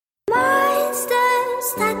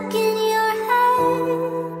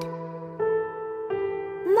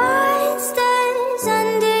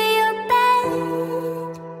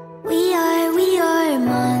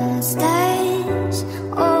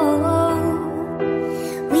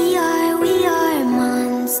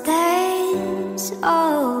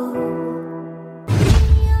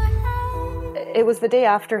It was the day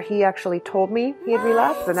after he actually told me he had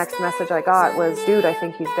relapsed. The next message I got was, dude, I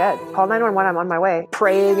think he's dead. Call 911, I'm on my way.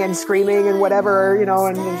 Praying and screaming and whatever, you know,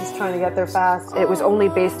 and just trying to get there fast. It was only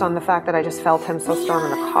based on the fact that I just felt him so strong in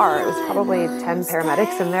the car. It was probably 10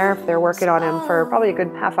 paramedics in there. They're working on him for probably a good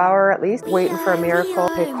half hour at least, waiting for a miracle.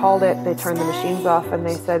 They called it, they turned the machines off, and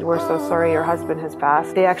they said, we're so sorry, your husband has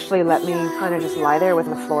passed. They actually let me kind of just lie there with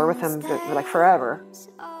the floor with him for like forever.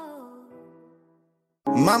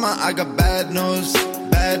 Mama, I got bad news,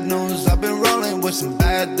 bad news. I've been rolling with some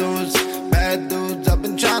bad dudes, bad dudes. I've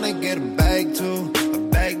been trying to get a bag too.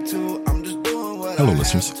 I'm just doing what Hello,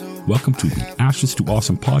 listeners. Welcome to the Ashes to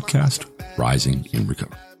Awesome podcast, Rising in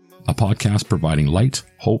Recovery. A podcast providing light,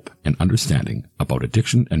 hope, and understanding about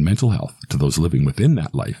addiction and mental health to those living within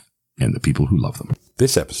that life and the people who love them.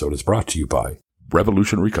 This episode is brought to you by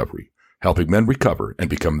Revolution Recovery, helping men recover and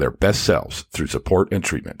become their best selves through support and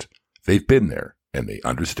treatment. They've been there and they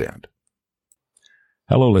understand.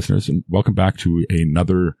 Hello, listeners, and welcome back to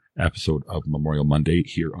another episode of Memorial Monday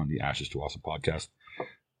here on the Ashes to Awesome podcast.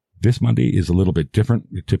 This Monday is a little bit different.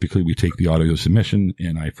 Typically, we take the audio submission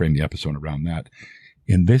and I frame the episode around that.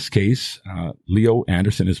 In this case, Leo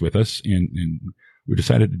Anderson is with us, and we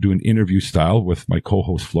decided to do an interview style with my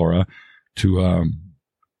co-host Flora to, I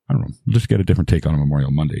don't know, just get a different take on a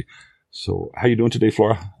Memorial Monday. So, how you doing today,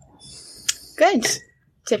 Flora? Good.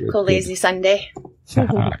 Typical Good. lazy Sunday.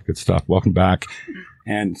 Good stuff. Welcome back.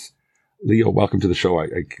 And Leo, welcome to the show. I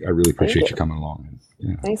really appreciate you coming along.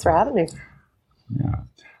 Yeah. Thanks for having me.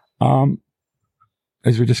 Yeah.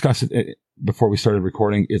 As we discussed it before we started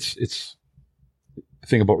recording, it's the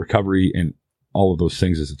thing about recovery and all of those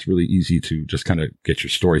things is it's really easy to just kind of get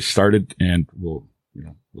your story started, and we'll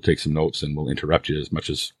take some notes and we'll interrupt you as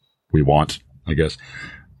much as we want, I guess.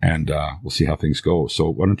 And we'll see how things go. So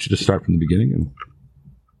why don't you just start from the beginning and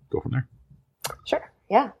go from there? Sure.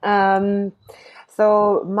 Yeah.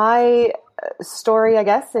 So my story, I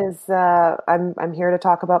guess, is I'm here to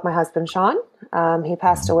talk about my husband, Sean. He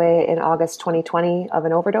passed away in August 2020 of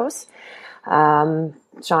an overdose.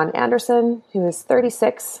 Sean Anderson, he was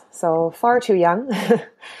 36, so far too young,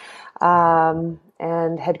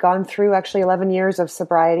 and had gone through actually 11 years of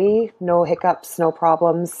sobriety, no hiccups, no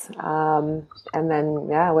problems. And then,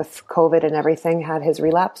 with COVID and everything, had his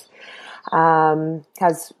relapse.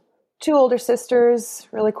 Has 2 older sisters,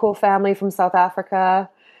 really cool family from South Africa.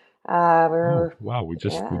 Wow, we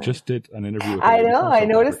just did an interview with I know, I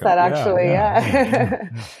noticed Africa. That actually, yeah.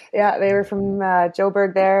 Yeah, they were from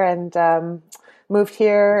Joburg there and moved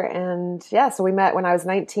here. And so we met when I was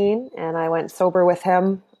 19 and I went sober with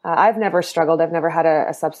him. I've never struggled. I've never had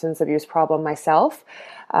a substance abuse problem myself.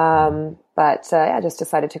 But I just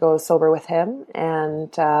decided to go sober with him.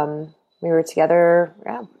 And we were together,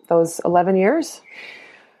 those 11 years.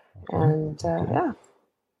 Okay. And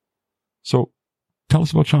So tell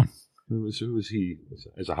us about Sean. Who was he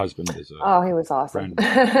as a husband? He was awesome.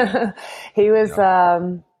 He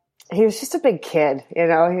was just a big kid, He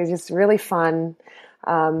was just really fun.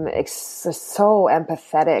 So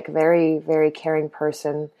empathetic, very, very caring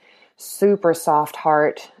person, super soft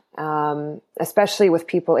heart, especially with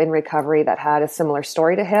people in recovery that had a similar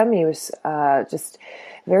story to him. He was just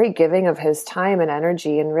very giving of his time and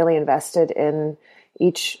energy and really invested in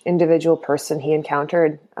each individual person he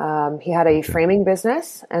encountered. He had a framing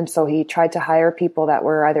business, and so he tried to hire people that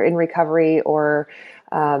were either in recovery or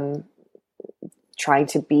trying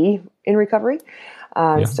to be in recovery,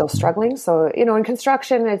 still struggling. So, in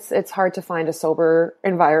construction, it's hard to find a sober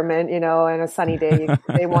environment, and a sunny day,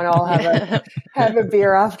 they want to all have a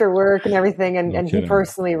beer after work and everything. And he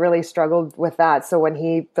personally really struggled with that. So when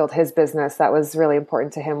he built his business, that was really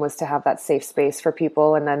important to him, was to have that safe space for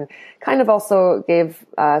people. And then kind of also gave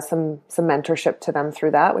some mentorship to them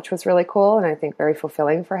through that, which was really cool. And I think very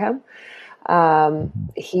fulfilling for him.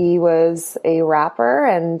 He was a rapper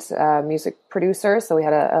and music producer. So we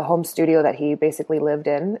had a home studio that he basically lived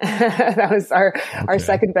in. That was our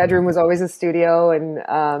second bedroom was always a studio. And,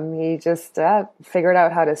 he just, figured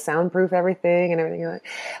out how to soundproof everything and everything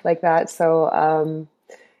like that. So,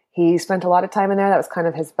 he spent a lot of time in there. That was kind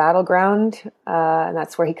of his battleground. And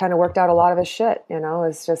that's where he kind of worked out a lot of his shit,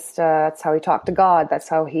 it's just, that's how he talked to God. That's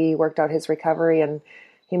how he worked out his recovery. And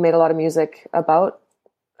he made a lot of music about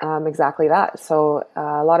exactly that. So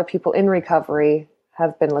a lot of people in recovery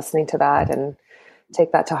have been listening to that and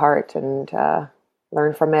take that to heart and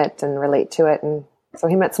learn from it and relate to it. And so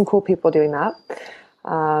he met some cool people doing that.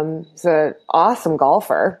 He's an awesome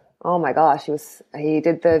golfer. Oh my gosh. He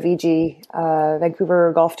did the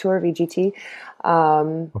Vancouver Golf Tour, VGT.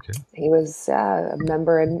 He was a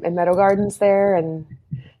member in Meadow Gardens there, and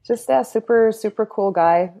just super, super cool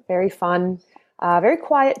guy. Very fun. Very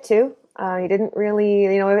quiet too. He didn't really,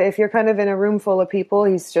 if you're kind of in a room full of people,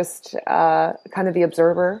 he's just kind of the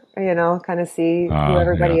observer, kind of see who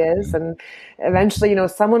everybody is. And eventually,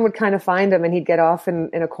 someone would kind of find him and he'd get off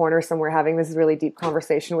in a corner somewhere having this really deep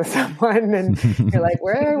conversation with someone. And you're like,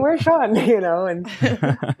 where's Sean? And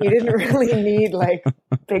he didn't really need like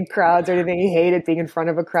big crowds or anything. He hated being in front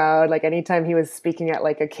of a crowd. Like anytime he was speaking at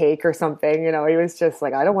like a cake or something, he was just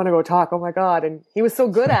like, I don't want to go talk. Oh my God. And he was so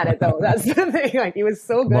good at it though. That's the thing. Like he was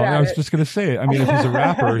so good at it. I was just going to say, I mean, if he's a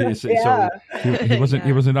rapper, so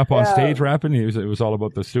he wasn't up on stage rapping. It was all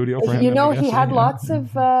about the studio for him. He had lots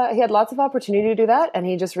of opportunity to do that. And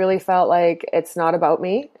he just really felt like it's not about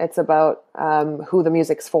me. It's about who the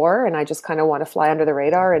music's for. And I just kind of want to fly under the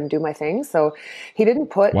radar and do my thing. So he didn't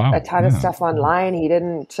put a ton of stuff online. He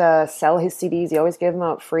didn't sell his CDs. He always gave them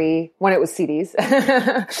out free when it was CDs.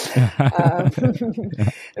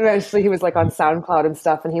 Eventually he was like on SoundCloud and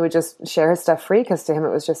stuff, and he would just share his stuff free because to him it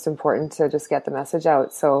was just important to just get the message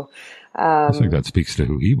out. So I think that speaks to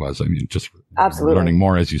who he was. I mean, just absolutely learning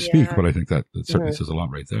more as you speak, but I think that certainly says a lot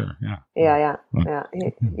right there.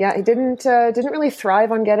 He didn't really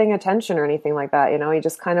thrive on getting attention or anything like that. He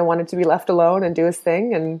just kind of wanted to be left alone and do his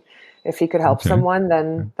thing, and if he could help someone,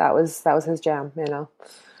 then that was his jam.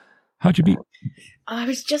 How'd you meet? I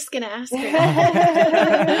was just going to ask her.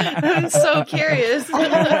 I'm so curious.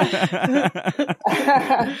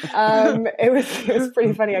 It was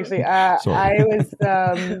pretty funny, actually. I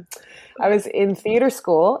was in theater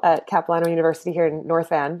school at Capilano University here in North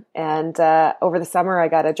Van, and over the summer I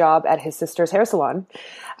got a job at his sister's hair salon.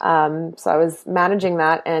 So I was managing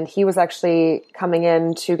that, and he was actually coming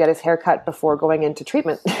in to get his hair cut before going into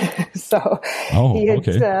treatment. So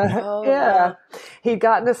he'd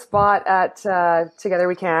gotten a spot at Together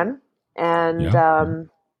We Can, and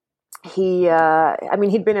he'd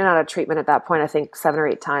been in and out of treatment at that point, I think 7 or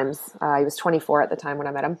 8 times. He was 24 at the time when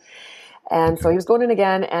I met him. And so he was going in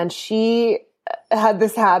again, and she had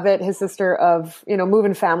this habit, his sister, of,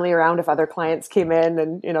 moving family around if other clients came in,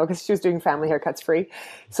 and, because she was doing family haircuts free.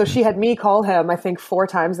 So she had me call him, I think 4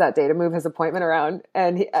 times that day to move his appointment around.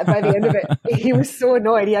 And by the end of it, he was so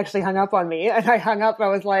annoyed. He actually hung up on me, and I hung up. I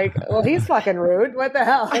was like, well, he's fucking rude. What the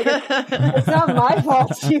hell? Like, it's not my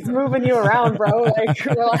fault. She's moving you around, bro. Like,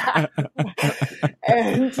 relax.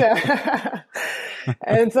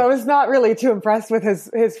 And so I was not really too impressed with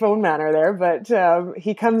his phone manner there, but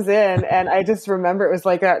he comes in, and I just remember it was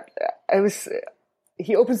like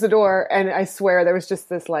he opens the door, and I swear there was just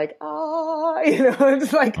this like,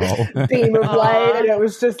 it's like beam of light, and it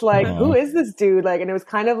was just like, who is this dude? Like, and it was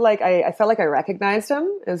kind of like, I felt like I recognized him.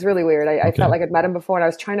 It was really weird. I felt like I'd met him before, and I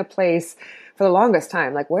was trying to place for the longest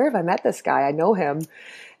time, like, where have I met this guy? I know him.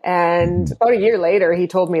 And about a year later, he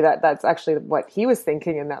told me that that's actually what he was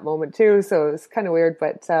thinking in that moment too. So it was kind of weird,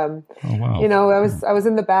 but, I was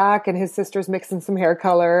in the back, and his sister's mixing some hair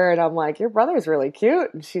color, and I'm like, your brother's really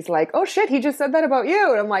cute. And she's like, oh shit, he just said that about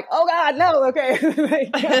you. And I'm like, oh God, no. Okay. Like,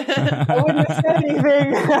 I wouldn't have said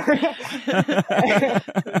anything.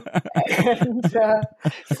 And,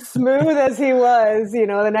 smooth as he was,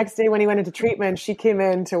 the next day when he went into treatment, she came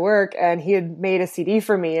in to work, and he had made a CD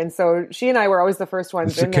for me. And so she and I were always the first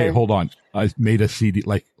ones in. Okay, hold on. I made a CD,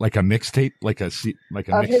 like a mixtape, like a of mixed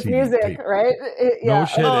his CD music, tape. Right? No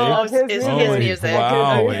shit. His music.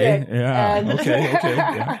 Wow. His Yeah. And Okay.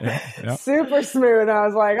 Yeah. super smooth. I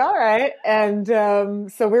was like, all right. And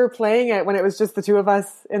so we were playing it when it was just the two of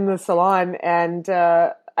us in the salon, and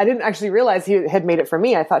I didn't actually realize he had made it for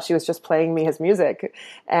me. I thought she was just playing me his music.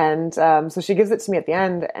 And so she gives it to me at the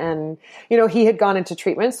end. And, he had gone into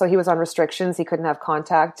treatment, so he was on restrictions. He couldn't have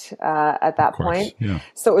contact at that point. Yeah.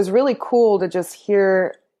 So it was really cool to just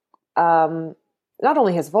hear not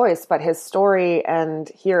only his voice, but his story, and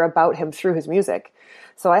hear about him through his music.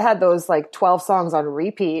 So I had those like 12 songs on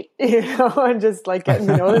repeat, and just like getting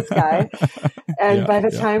to know this guy. And by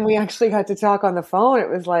the time we actually got to talk on the phone, it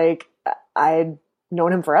was like I'd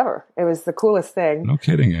known him forever. It was the coolest thing. No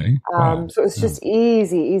kidding, eh? Wow. So it was just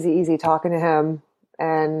easy talking to him.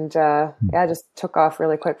 And just took off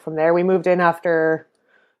really quick from there. We moved in after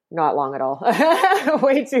not long at all.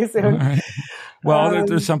 Way too soon. Right. Well,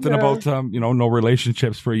 there's something about, no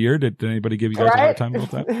relationships for a year. Did anybody give you guys a hard time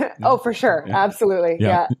about that? No. Oh, for sure. Yeah. Absolutely.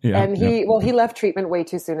 Yeah. And he left treatment way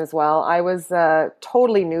too soon as well. I was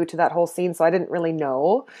totally new to that whole scene, so I didn't really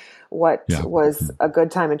know what was a good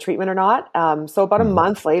time in treatment or not. So about a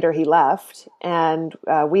month later, he left, and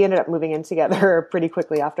we ended up moving in together pretty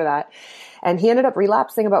quickly after that. And he ended up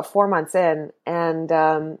relapsing about 4 months in. And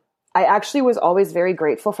I actually was always very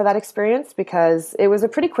grateful for that experience because it was a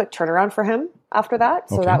pretty quick turnaround for him after that.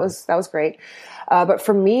 So that was great. But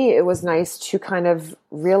for me, it was nice to kind of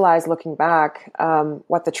realize, looking back,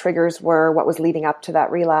 what the triggers were, what was leading up to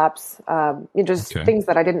that relapse, just things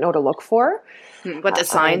that I didn't know to look for. What the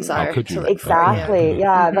signs are. Exactly.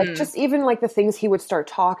 Yeah. Like just even like the things he would start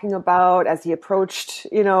talking about as he approached,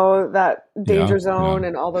 that danger zone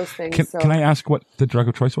and all those things. Can I ask what the drug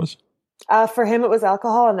of choice was? For him, it was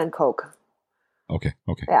alcohol and then Coke. Okay.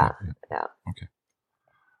 Yeah. Okay.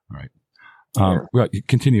 All right. Well,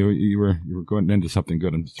 continue. You were going into something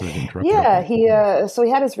good. I'm sorry to interrupt. Yeah. He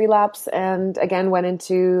had his relapse and again went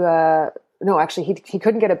into, no, actually he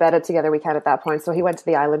couldn't get a bed together. We can at that point. So he went to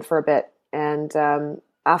the island for a bit. And,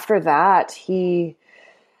 after that, he,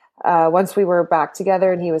 once we were back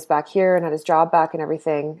together and he was back here and had his job back and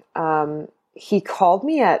everything, he called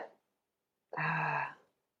me at,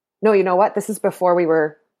 no, you know what? This is before we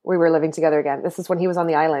were living together again. This is when he was on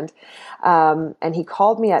the island. And he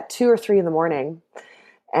called me at 2 or 3 in the morning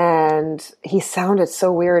and he sounded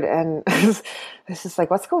so weird. And it's just like,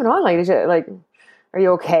 what's going on? Like, are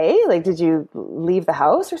you okay? Like, did you leave the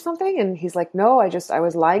house or something? And he's like, no, I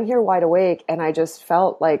was lying here wide awake and I just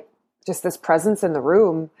felt like just this presence in the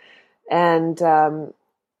room. And, I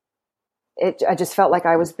just felt like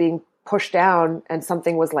I was being pushed down and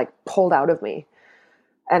something was like pulled out of me.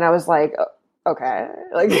 And I was like, okay,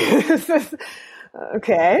 like,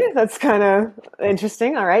 okay, that's kind of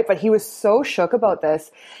interesting. All right. But he was so shook about this.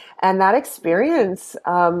 And that experience,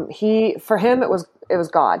 for him, it was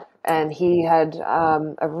God. And he had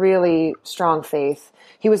a really strong faith.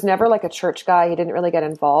 He was never like a church guy. He didn't really get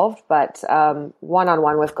involved, but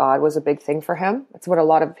one-on-one with God was a big thing for him. That's what a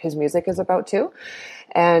lot of his music is about too.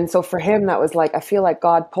 And so for him, that was like, I feel like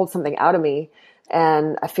God pulled something out of me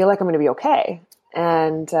and I feel like I'm going to be okay.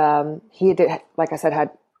 And he did, like I said,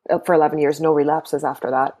 had for 11 years, no relapses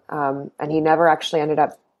after that. And he never actually ended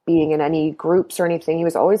up being in any groups or anything. He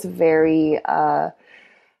was always very,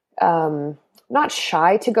 not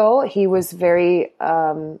shy to go. He was very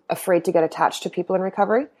afraid to get attached to people in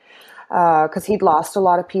recovery because he'd lost a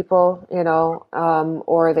lot of people,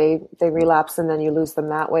 or they relapse and then you lose them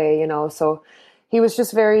that way, So he was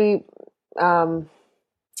just very,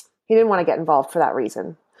 he didn't want to get involved for that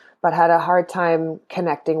reason, but had a hard time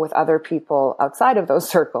connecting with other people outside of those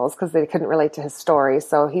circles because they couldn't relate to his story.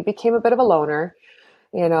 So he became a bit of a loner,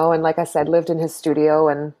 and like I said, lived in his studio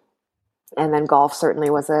and then golf certainly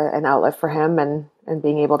was an outlet for him and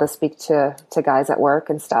being able to speak to guys at work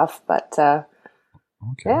and stuff. But, I'll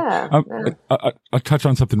touch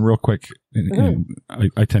on something real quick. And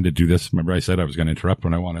I tend to do this. Remember I said I was going to interrupt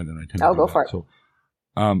when I wanted and I tend to go for it. So,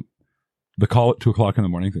 the call at 2:00 in the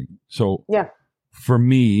morning thing. So yeah, for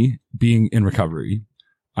me being in recovery,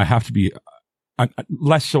 I have to be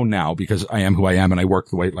less so now because I am who I am and I work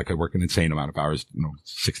the way, like I work an insane amount of hours,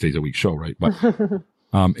 6 days a week show. Right. But,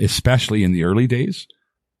 especially in the early days,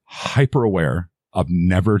 hyper aware of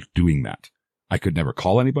never doing that. I could never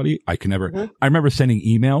call anybody. I remember sending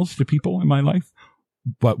emails to people in my life,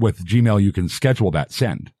 but with Gmail, you can schedule that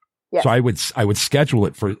send. Yes. So I would schedule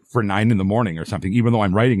it for 9 in the morning or something, even though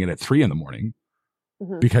I'm writing it at 3 in the morning,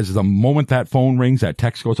 because the moment that phone rings, that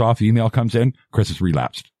text goes off, email comes in, Chris has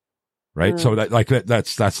relapsed. Right. So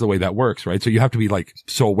that's the way that works. Right. So you have to be like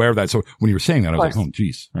so aware of that. So when you were saying that, I was like, oh,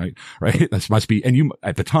 geez. Right. This must be, and you,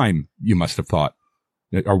 at the time, you must have thought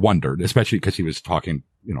or wondered, especially because he was talking,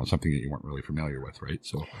 something that you weren't really familiar with. Right.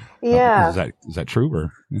 So yeah. Is that true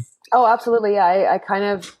or? Yeah? Oh, absolutely. Yeah.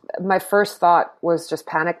 My first thought was just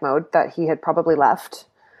panic mode that he had probably left,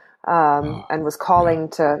 and was calling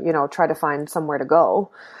to, try to find somewhere to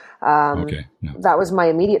go. That was my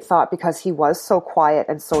immediate thought because he was so quiet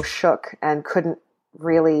and so shook and couldn't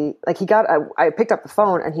really, like I picked up the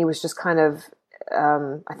phone and he was just kind of,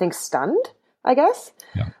 I think stunned, I guess.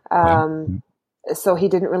 So he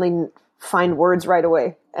didn't really find words right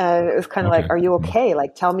away. And it was kind of like, are you okay?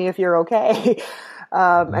 Like, tell me if you're okay.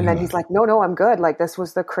 And then he's like, no, I'm good. Like, this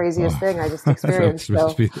was the craziest thing I just experienced.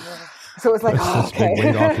 So it was like, okay.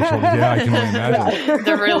 Yeah, I can only imagine.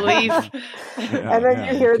 The relief. And then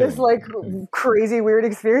you hear this like crazy weird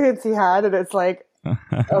experience he had. And it's like,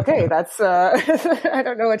 okay, that's, I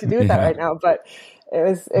don't know what to do with that right now, but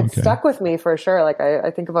it stuck with me for sure. Like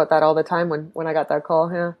I think about that all the time when I got that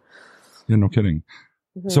call. Yeah. Yeah, no kidding.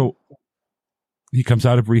 So he comes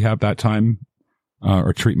out of rehab that time,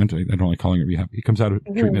 or treatment. I don't like calling it rehab. He comes out of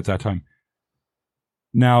treatment at that time.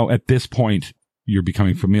 Now, at this point, you're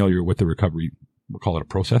becoming familiar with the recovery. We'll call it a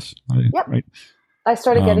process. Yep. Right. I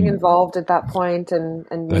started getting involved at that point and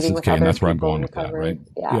meeting with others. And that's where I'm going with that, right?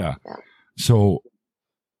 Yeah. So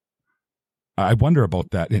I wonder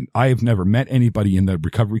about that. And I have never met anybody in the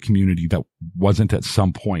recovery community that wasn't at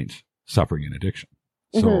some point suffering an addiction.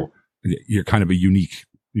 So you're kind of a unique,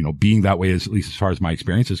 being that way, at least as far as my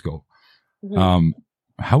experiences go.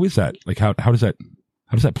 How is that? Like, how does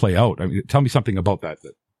that play out? I mean, tell me something about that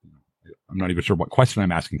I'm not even sure what question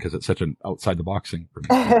I'm asking because it's such an outside the box thing for me.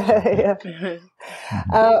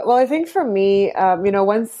 Well, I think for me,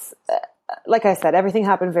 once, like I said, everything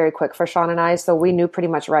happened very quick for Sean and I. So we knew pretty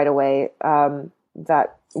much right away,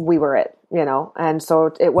 that we were it, and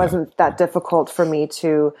so it wasn't that difficult for me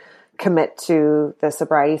to commit to the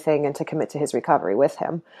sobriety thing and to commit to his recovery with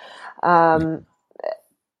him.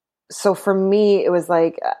 So for me, it was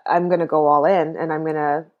like, I'm going to go all in and I'm going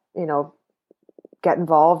to, get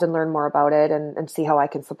involved and learn more about it and see how I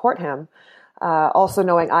can support him. Also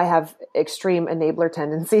knowing I have extreme enabler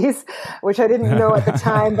tendencies, which I didn't know at the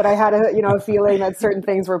time, but I had a feeling that certain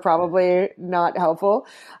things were probably not helpful.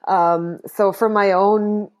 So from my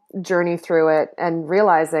own journey through it and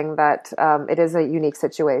realizing that it is a unique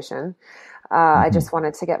situation, I just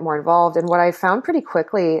wanted to get more involved. And what I found pretty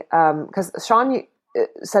quickly, because Sean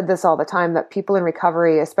said this all the time, that people in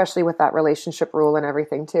recovery, especially with that relationship rule and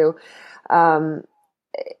everything too,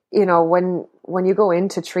 when you go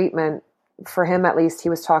into treatment, for him at least, he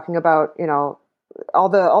was talking about, all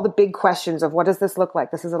the big questions of what does this look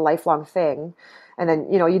like? This is a lifelong thing. And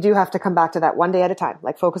then, you do have to come back to that one day at a time,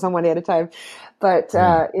 like focus on one day at a time. But,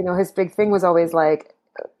 his big thing was always like,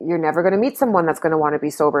 you're never going to meet someone that's going to want to be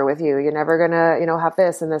sober with you. You're never going to, have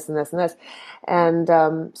this and this and this and this. And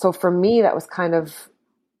so for me, that was kind of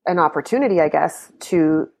an opportunity, I guess,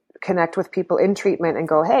 to connect with people in treatment and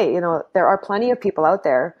go, hey, there are plenty of people out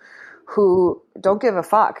there who don't give a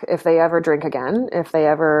fuck if they ever drink again, if they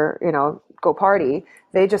ever, go party.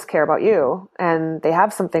 They just care about you and they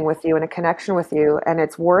have something with you and a connection with you. And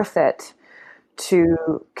it's worth it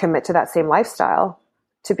to commit to that same lifestyle,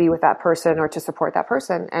 to be with that person or to support that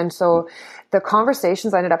person. And so the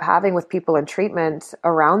conversations I ended up having with people in treatment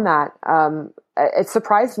around that, it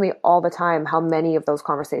surprised me all the time how many of those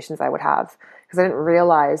conversations I would have, because I didn't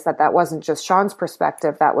realize that wasn't just Sean's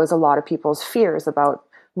perspective. That was a lot of people's fears about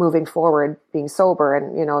moving forward, being sober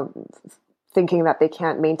and, thinking that they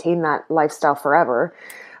can't maintain that lifestyle forever.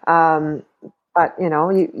 But,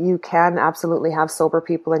 you can absolutely have sober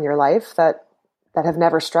people in your life that have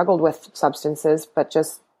never struggled with substances, but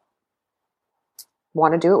just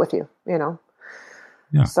want to do it with you,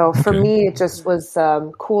 Yeah, so for me, it just was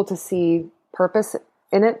cool to see purpose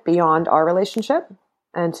in it beyond our relationship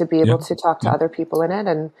and to be able to talk to other people in it.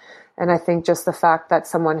 And I think just the fact that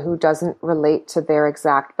someone who doesn't relate to their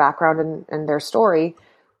exact background and their story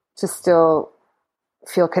to still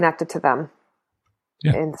feel connected to them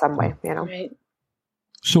in some way, Right.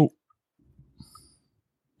 So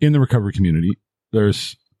in the recovery community,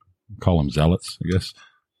 there's, call them zealots, I guess.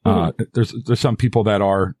 There's some people that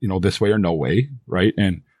are, this way or no way. Right.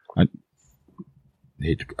 And I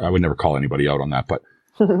would never call anybody out on that, but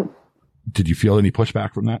did you feel any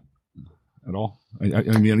pushback from that at all? I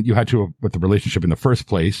mean, you had to have with the relationship in the first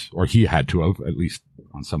place, or he had to have, at least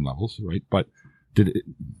on some levels, right? But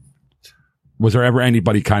was there ever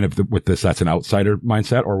anybody kind of with this, that's an outsider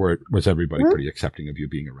mindset, or was everybody pretty accepting of you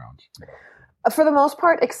being around? For the most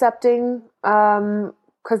part, accepting,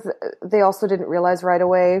 because they also didn't realize right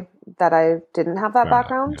away that I didn't have that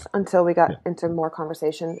background until we got into more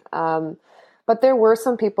conversation. But there were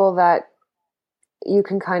some people that you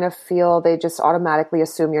can kind of feel they just automatically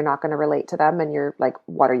assume you're not going to relate to them. And you're like,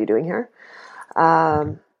 what are you doing here?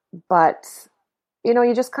 But,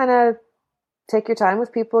 you just kind of take your time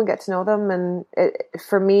with people and get to know them. And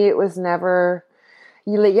for me, it was never,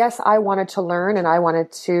 yes, I wanted to learn and I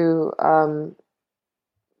wanted to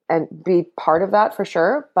and be part of that for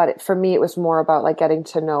sure. But for me, it was more about like getting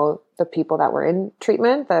to know the people that were in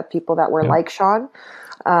treatment, the people that were like Sean,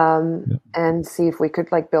 and see if we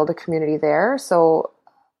could like build a community there. So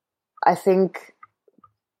I think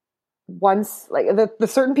once, like the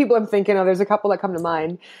certain people I'm thinking of, there's a couple that come to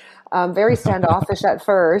mind, very standoffish at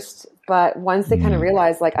first, but once they kind of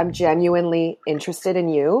realize like, I'm genuinely interested in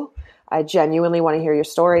you. I genuinely want to hear your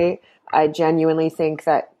story. I genuinely think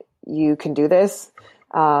that you can do this.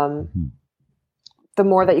 The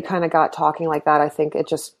more that you kind of got talking like that, I think it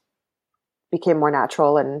just became more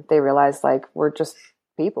natural, and they realized like, we're just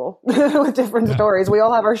people with different stories. We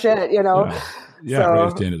all have our shit, Yeah, so, right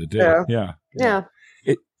at the end of the day. Yeah.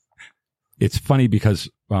 It's funny because,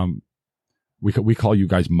 we call you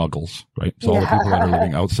guys muggles, right? So all the people that are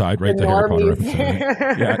living outside, right? The Harry Potter episode.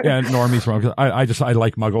 Normies. I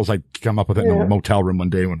like muggles. I come up with it in a motel room one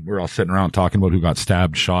day when we're all sitting around talking about who got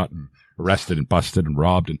stabbed, shot, and arrested and busted and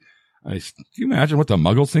robbed. And Can you imagine what the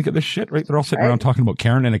muggles think of this shit, right? They're all sitting around talking about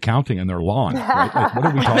Karen and accounting and their lawn, right? Like, what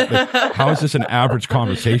are we talking? Like, how is this an average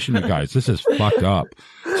conversation, you guys? This is fucked up.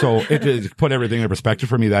 So it put everything in perspective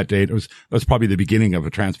for me that day. It was probably the beginning of a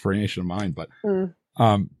transformation of mine. But,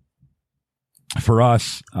 for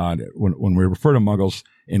us, when we refer to muggles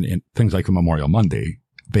in things like the Memorial Monday,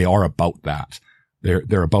 they are about that.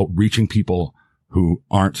 They're about reaching people who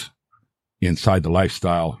aren't inside the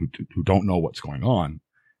lifestyle, who don't know what's going on,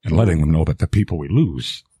 and letting them know that the people we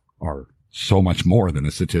lose are so much more than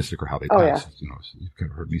a statistic or how they pass. Yeah. You know,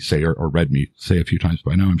 you've heard me say or read me say a few times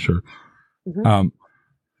by now, I'm sure.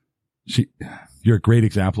 You're a great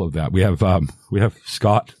example of that. We have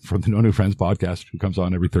Scott from the No New Friends podcast who comes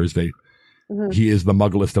on every Thursday. He is the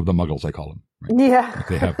mugglest of the muggles, I call him. Right? Yeah.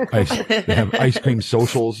 They have ice cream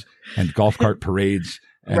socials and golf cart parades.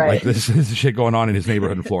 And like this is shit going on in his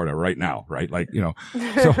neighborhood in Florida right now, right? Like, you know,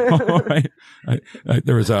 so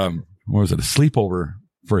there was what was it, a sleepover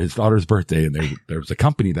for his daughter's birthday, and there was a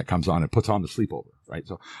company that comes on and puts on the sleepover, right?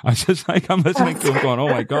 So I was just like, I'm listening to him going, oh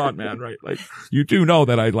my God, man, right? Like, you do know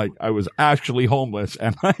that I was actually homeless,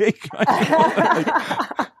 and I mean,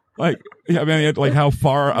 like how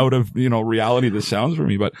far out of, you know, reality this sounds for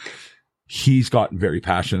me, but he's gotten very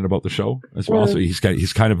passionate about the show as well. So he's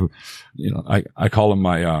kind of, you know, I call him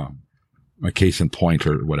my case in point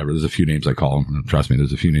or whatever. There's a few names I call him. Trust me,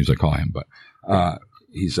 there's a few names I call him, but,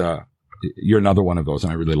 you're another one of those.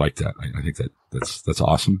 And I really like that. I think that's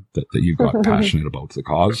awesome that you got passionate about the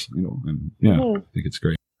cause, you know, and I think it's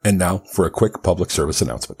great. And now for a quick public service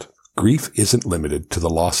announcement. Grief isn't limited to the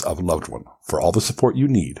loss of a loved one. For all the support you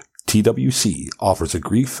need, TWC offers a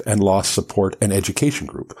grief and loss support and education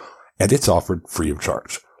group, and it's offered free of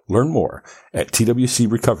charge. Learn more at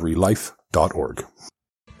twcrecoverylife.org.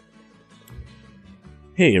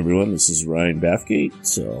 Hey everyone, this is Ryan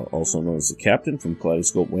Bathgate, also known as the Captain from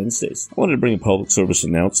Kaleidoscope Wednesdays. I wanted to bring a public service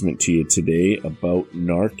announcement to you today about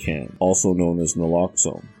Narcan, also known as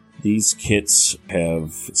naloxone. These kits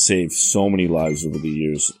have saved so many lives over the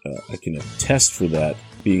years. I can attest for that.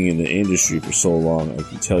 Being in the industry for so long, I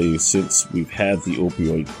can tell you since we've had the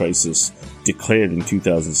opioid crisis declared in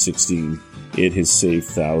 2016, it has saved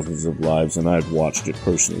thousands of lives, and I've watched it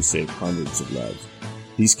personally save hundreds of lives.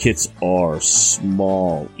 These kits are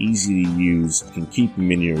small, easy to use. You can keep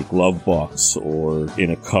them in your glove box or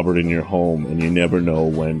in a cupboard in your home, and you never know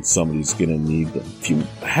when somebody's going to need them. If you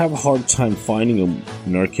have a hard time finding a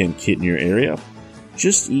Narcan kit in your area,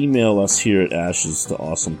 just email us here at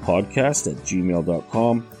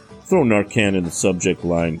ashes2awesomepodcast@gmail.com. Throw Narcan in the subject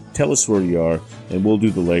line, tell us where you are, and we'll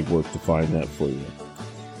do the legwork to find that for you.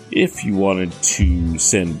 If you wanted to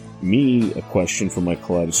send me a question for my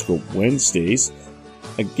Kaleidoscope Wednesdays,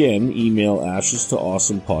 again, email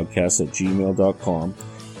ashes2awesomepodcast@gmail.com.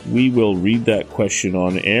 We will read that question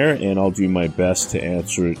on air, and I'll do my best to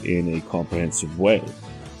answer it in a comprehensive way.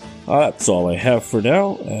 That's all I have for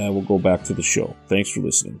now. We'll go back to the show. Thanks for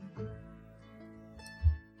listening.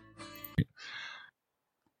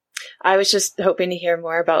 I was just hoping to hear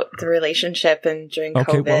more about the relationship and during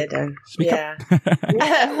COVID. Well,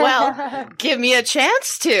 and well, give me a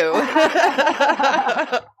chance to.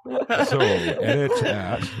 So edit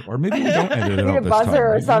at, or maybe we don't edit it out a this buzzer time.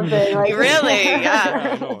 or something. Like. Really?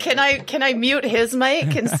 Yeah. Can I mute his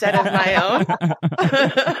mic instead of my own?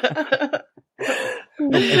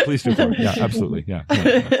 Please do. Yeah, absolutely. Yeah.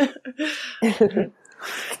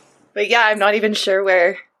 But yeah, I'm not even sure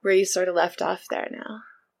where you sort of left off there now.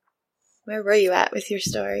 Where were you at with your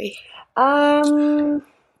story? In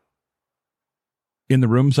the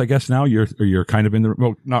rooms, I guess now you're kind of in the,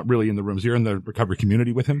 well, not really in the rooms. You're in the recovery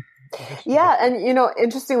community with him. Yeah. And, you know,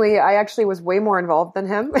 interestingly, I actually was way more involved than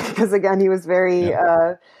him because again, he was very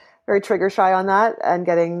trigger shy on that and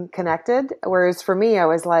getting connected. Whereas for me, I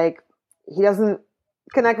was like, he doesn't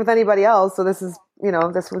connect with anybody else. So this is, you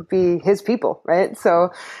know, this would be his people. Right.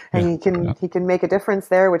 So, and he can make a difference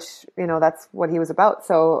there, which, you know, that's what he was about.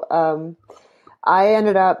 So, I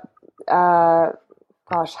ended up,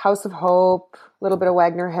 House of Hope, a little bit of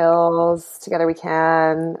Wagner Hills, Together We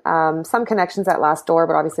Can, some connections at Last Door,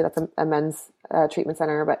 but obviously that's a men's treatment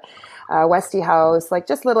center, but Westy House, like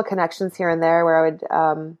just little connections here and there where I would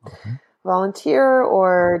volunteer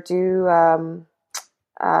or do,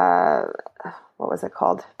 what was it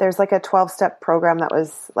called? There's like a 12-step program that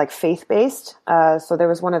was like faith-based. So there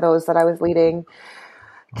was one of those that I was leading.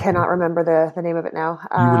 Cannot remember the name of it now.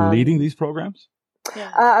 You were leading these programs?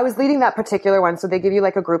 Yeah. I was leading that particular one. So they give you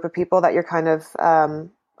like a group of people that you're kind of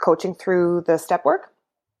coaching through the step work.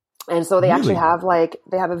 And so they actually have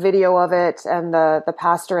they have a video of it, and the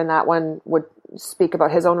pastor in that one would speak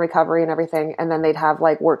about his own recovery and everything. And then they'd have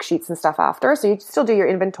like worksheets and stuff after. So you still do your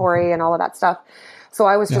inventory and all of that stuff. So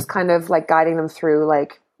I was just kind of like guiding them through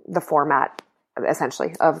like the format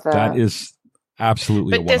essentially of the. That is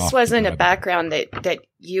absolutely. But this wasn't a background that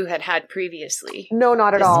you had previously. No,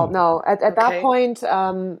 not at all. No, at that point.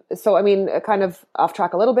 So I mean, kind of off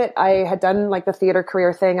track a little bit. I had done like the theater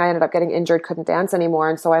career thing. I ended up getting injured, couldn't dance anymore,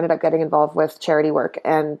 and so I ended up getting involved with charity work,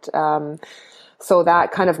 and so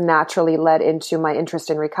that kind of naturally led into my interest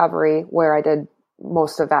in recovery, where I did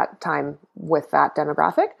most of that time with that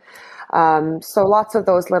demographic. So lots of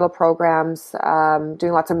those little programs,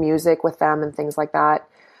 doing lots of music with them and things like that.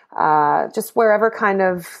 Just wherever kind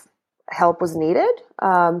of help was needed.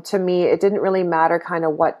 To me, it didn't really matter kind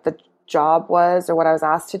of what the job was or what I was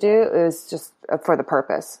asked to do. It was just for the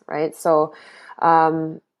purpose, right? So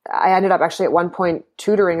I ended up actually at one point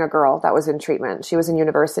tutoring a girl that was in treatment. She was in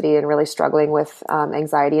university and really struggling with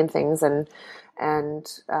anxiety and things, and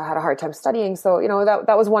had a hard time studying. So, you know,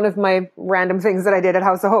 that was one of my random things that I did at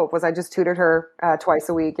House of Hope was I just tutored her twice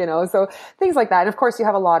a week, you know, so things like that. And of course you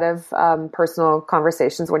have a lot of personal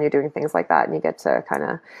conversations when you're doing things like that, and you get to kind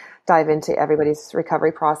of dive into everybody's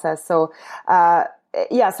recovery process. So,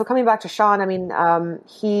 so coming back to Sean, I mean,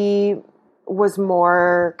 he was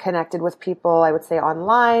more connected with people, I would say,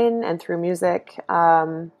 online and through music.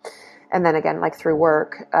 And then again, like through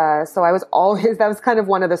work. So I was always, that was kind of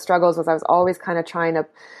one of the struggles, was I was always kind of trying to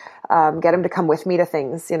get him to come with me to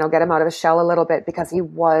things, you know, get him out of his shell a little bit, because he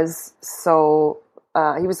was so,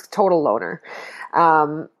 he was a total loner.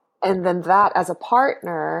 And then that as a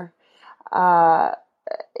partner,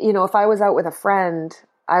 you know, if I was out with a friend,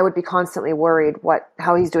 I would be constantly worried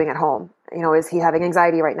how he's doing at home. You know, is he having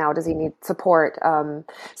anxiety right now? Does he need support?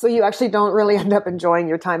 So you actually don't really end up enjoying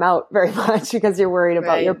your time out very much, because you're worried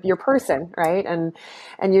about your person, right? And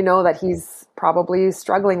you know that he's probably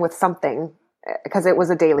struggling with something, because it was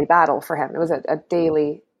a daily battle for him. It was a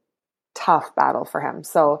daily tough battle for him.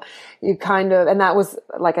 So you kind of, and that was,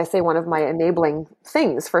 like I say, one of my enabling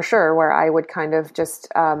things for sure, where I would kind of just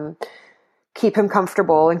keep him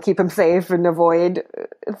comfortable and keep him safe and avoid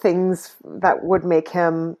things that would make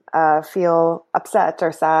him feel upset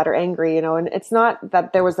or sad or angry, you know. And it's not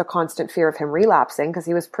that there was a constant fear of him relapsing, because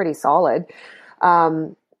he was pretty solid.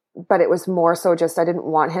 But it was more so just, I didn't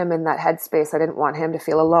want him in that headspace. I didn't want him to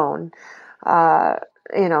feel alone.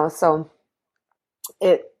 You know, so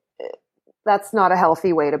that's not a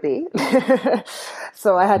healthy way to be.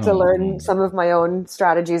 So I had to learn some of my own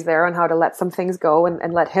strategies there on how to let some things go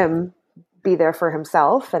and let him be there for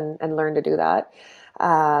himself and learn to do that.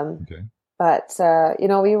 But, you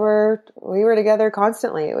know, we were together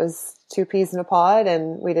constantly. It was two peas in a pod,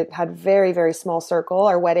 and we had very, very small circle.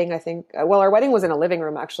 Our wedding, I think, our wedding was in a living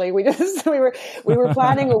room, actually. We were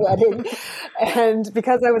planning a wedding. And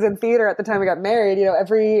because I was in theater at the time we got married, you know,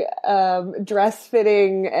 every, dress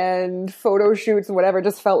fitting and photo shoots and whatever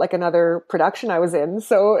just felt like another production I was in.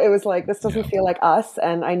 So it was like, this doesn't feel like us.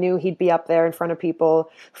 And I knew he'd be up there in front of people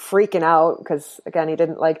freaking out, because again, he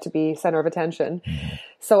didn't like to be center of attention.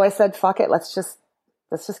 So I said, fuck it. Let's just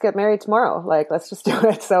get married tomorrow. Like, let's just do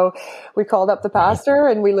it. So we called up the pastor,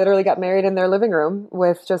 and we literally got married in their living room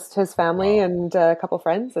with just his family and a couple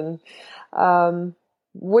friends, and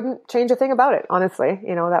wouldn't change a thing about it, honestly.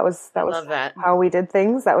 You know, that was how we did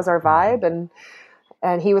things. That was our vibe.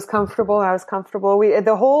 And he was comfortable and I was comfortable.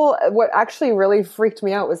 What actually really freaked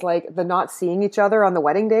me out was like the not seeing each other on the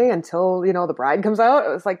wedding day until, you know, the bride comes out. It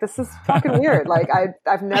was like, this is fucking weird. Like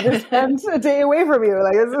I've never spent a day away from you.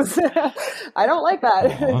 Like this is, I don't like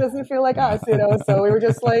that. It doesn't feel like us, you know? So we were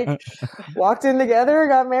just like walked in together,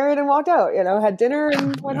 got married and walked out, you know, had dinner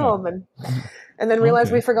and went home, and then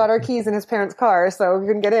realized we forgot our keys in his parents' car, so we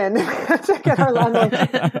couldn't get in to get our landlord.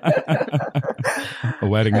 A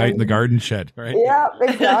wedding night in the garden shed, right? Yeah,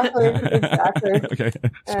 exactly. Okay.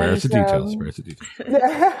 Spare us the details.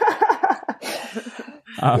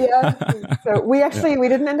 Yeah. So we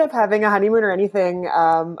didn't end up having a honeymoon or anything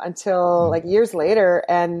until like years later.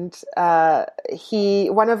 And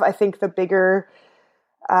one of, I think, the bigger,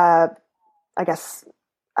 what's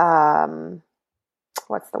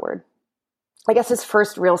the word? I guess his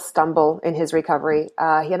first real stumble in his recovery,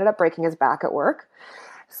 he ended up breaking his back at work.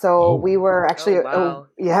 So we were actually,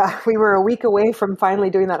 we were a week away from finally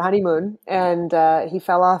doing that honeymoon, and he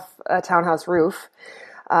fell off a townhouse roof,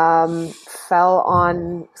 fell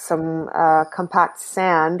on some compact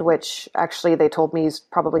sand, which actually they told me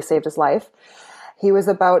probably saved his life. He was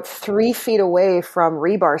about 3 feet away from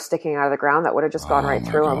rebar sticking out of the ground that would have just gone right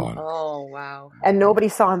through him. Oh, wow. And nobody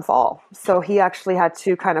saw him fall. So he actually had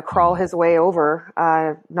to kind of crawl his way over,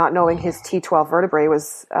 not knowing his T12 vertebrae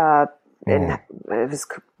was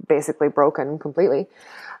basically broken completely.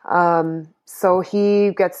 So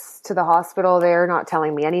he gets to the hospital. They're not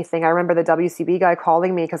telling me anything. I remember the WCB guy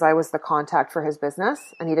calling me because I was the contact for his business,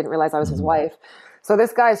 and he didn't realize I was his wife. So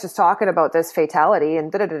this guy's just talking about this fatality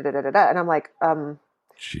and da-da-da-da-da-da. And I'm like,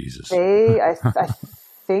 Jesus. I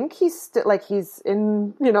think he's he's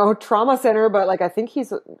in, trauma center, but like, I think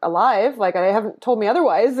he's alive. Like, they haven't told me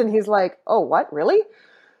otherwise. And he's like, oh, what, really?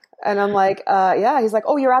 And I'm like, yeah. He's like,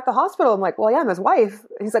 oh, you're at the hospital. I'm like, well, yeah, I'm his wife.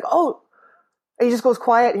 He's like, oh, and he just goes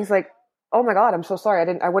quiet. He's like, oh my God, I'm so sorry.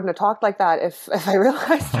 I wouldn't have talked like that if I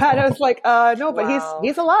realized that. I was like, no, but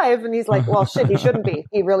he's alive. And he's like, well, shit, he shouldn't be.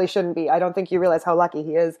 He really shouldn't be. I don't think you realize how lucky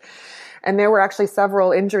he is. And there were actually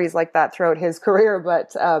several injuries like that throughout his career.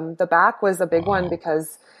 But, the back was a big one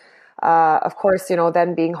because, of course,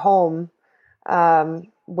 then being home,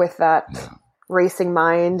 with that racing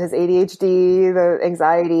mind, his ADHD, the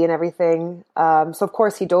anxiety and everything. So of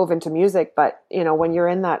course he dove into music, but when you're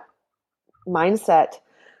in that mindset,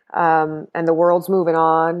 and the world's moving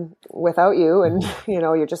on without you, and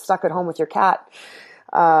you're just stuck at home with your cat,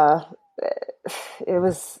 it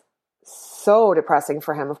was so depressing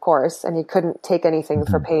for him, of course, and he couldn't take anything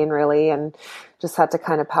for pain really, and just had to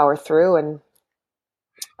kind of power through. And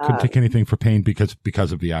couldn't take anything for pain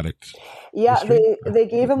because of the addict. Yeah, they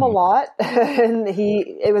gave him a lot, and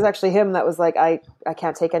it was actually him that was like, I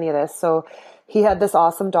can't take any of this. So he had this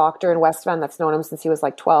awesome doctor in West Van that's known him since he was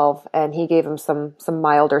like 12, and he gave him some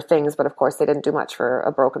milder things, but of course they didn't do much for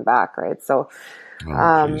a broken back, right? So,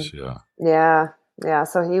 yeah.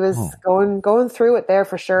 So he was going through it there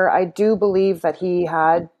for sure. I do believe that he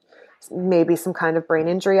had maybe some kind of brain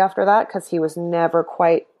injury after that, because he was never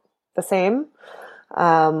quite the same.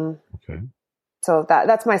 Okay. So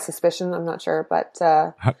that's my suspicion. I'm not sure, but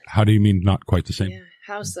how do you mean not quite the same? Yeah,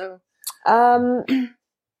 how so?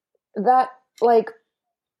 That like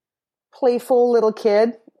playful little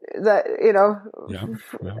kid that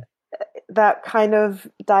that kind of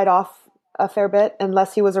died off a fair bit,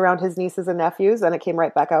 unless he was around his nieces and nephews, and it came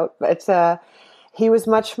right back out. But he was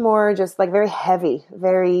much more just like very heavy,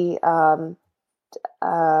 very found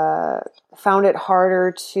it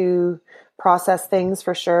harder to process things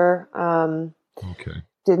for sure.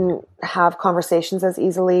 Didn't have conversations as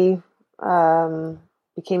easily.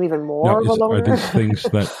 Became even more of a loner.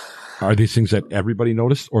 Are these things that everybody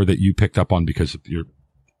noticed, or that you picked up on because of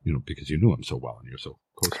because you knew him so well and you're so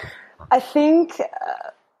close to him? I think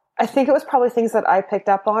it was probably things that I picked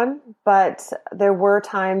up on, but there were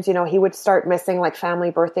times, he would start missing like family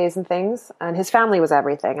birthdays and things, and his family was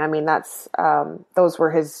everything. I mean, that's, those were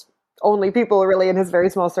his only people really in his very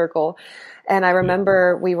small circle. And I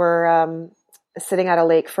remember we were, sitting at a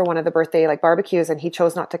lake for one of the birthday like barbecues, and he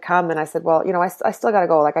chose not to come. And I said, well, I still got to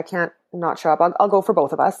go. Like, I can't not show up. I'll go for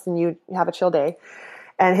both of us, and you have a chill day.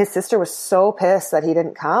 And his sister was so pissed that he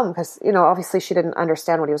didn't come because, obviously she didn't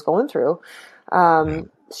understand what he was going through.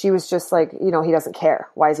 She was just like, he doesn't care.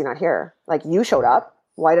 Why is he not here? Like, you showed up.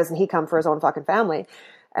 Why doesn't he come for his own fucking family?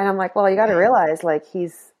 And I'm like, well, you got to realize, like, he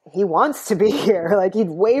wants to be here. Like, he'd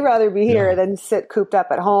way rather be here than sit cooped up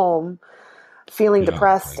at home, feeling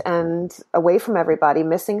depressed and away from everybody,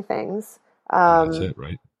 missing things. That's it,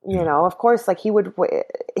 right? Of course, like he would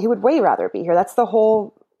way rather be here. That's the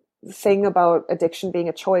whole thing about addiction being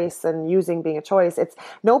a choice and using being a choice. It's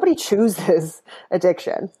nobody chooses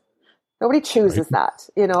addiction. Nobody chooses that.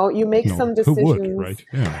 You make some decisions. Who would, right?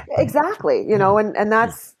 Yeah. Exactly. And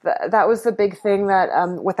that was the big thing that,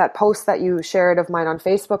 with that post that you shared of mine on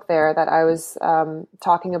Facebook there, that I was,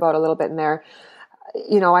 talking about a little bit in there.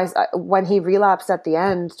 When he relapsed at the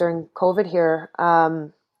end during COVID here,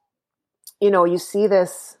 you see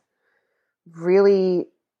this really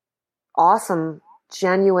awesome,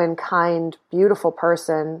 genuine, kind, beautiful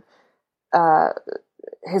person.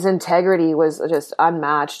 His integrity was just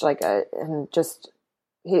unmatched, he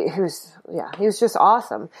was just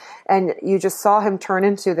awesome. And you just saw him turn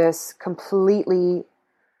into this completely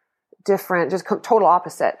different, just total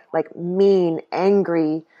opposite, like mean,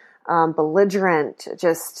 angry, belligerent,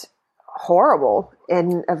 just horrible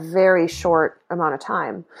in a very short amount of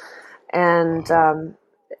time. And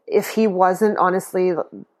if he wasn't honestly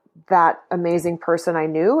that amazing person I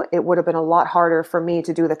knew, it would have been a lot harder for me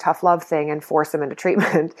to do the tough love thing and force him into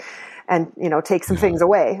treatment and, take some things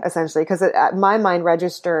away, essentially. Because my mind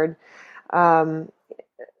registered,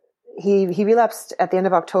 he relapsed at the end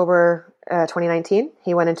of October 2019.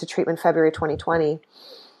 He went into treatment February 2020.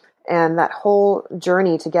 And that whole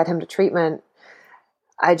journey to get him to treatment,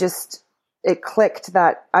 it clicked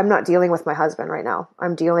that I'm not dealing with my husband right now.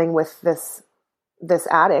 I'm dealing with this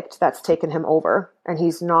addict that's taken him over, and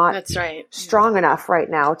he's not strong enough right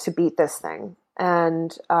now to beat this thing.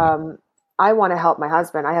 And, I want to help my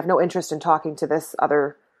husband. I have no interest in talking to this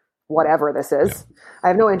other, whatever this is. Yeah. I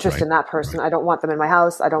have no interest in that person. Right. I don't want them in my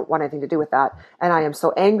house. I don't want anything to do with that. And I am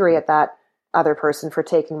so angry at that other person for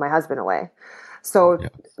taking my husband away. So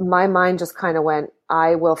my mind just kind of went,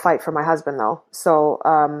 I will fight for my husband though. So,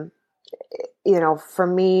 for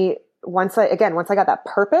me, once I got that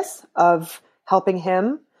purpose of helping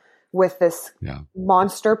him with this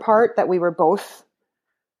monster part that we were both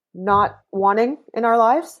not wanting in our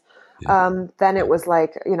lives, then it was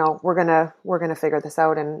like, we're gonna figure this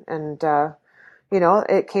out. And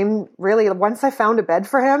it came really, once I found a bed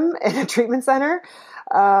for him in a treatment center,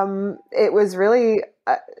 it was really,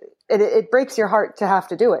 it breaks your heart to have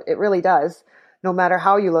to do it. It really does. No matter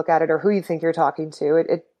how you look at it or who you think you're talking to,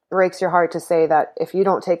 it breaks your heart to say that if you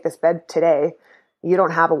don't take this bed today, you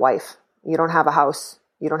don't have a wife, you don't have a house,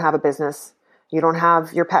 you don't have a business, you don't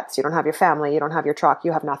have your pets, you don't have your family, you don't have your truck,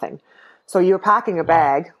 you have nothing. So you're packing a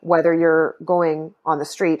bag, whether you're going on the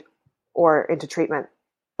street or into treatment.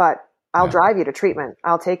 But I'll drive you to treatment.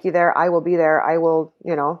 I'll take you there. I will be there. I will,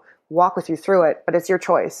 walk with you through it. But it's your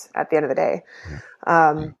choice at the end of the day.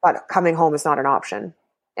 But coming home is not an option.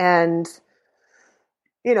 And,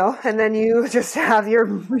 and then you just have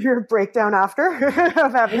your breakdown after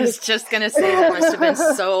of having. I was just going to say that must have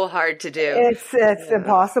been so hard to do. It's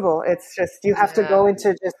impossible. It's just, you have to go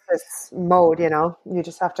into just this mode, you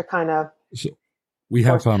just have to kind of. So we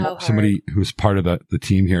have somebody who's part of the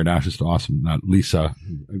team here at Ashes to Awesome, Lisa.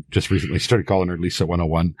 Just recently started calling her Lisa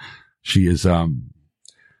 101. She is,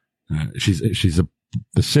 she's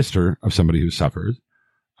the sister of somebody who suffers.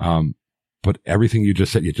 But everything you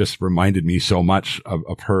just said, you just reminded me so much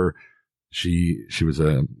of her. She was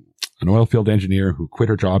an oil field engineer who quit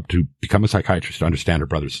her job to become a psychiatrist to understand her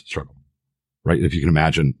brother's struggle. Right? If you can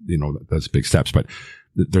imagine, that's big steps. But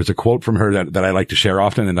there's a quote from her that I like to share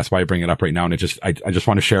often, and that's why I bring it up right now. And I just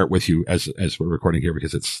want to share it with you as we're recording here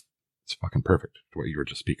because it's fucking perfect to what you were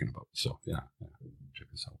just speaking about. So check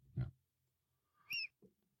this out. Yeah.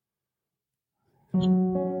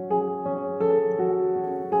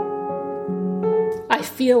 I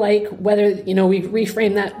feel like whether, we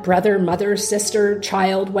reframe that brother, mother, sister,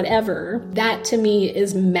 child, whatever, that to me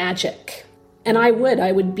is magic. And I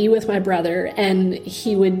would be with my brother and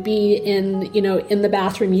he would be in the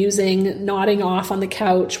bathroom nodding off on the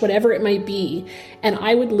couch, whatever it might be. And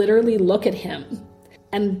I would literally look at him.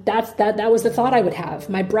 And that was the thought I would have.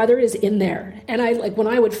 My brother is in there. And when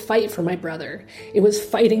I would fight for my brother, it was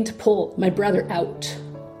fighting to pull my brother out,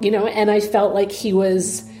 and I felt like he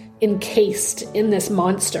was encased in this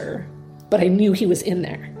monster, but I knew he was in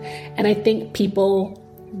there. And I think people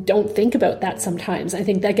don't think about that sometimes. I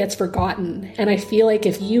think that gets forgotten. And I feel like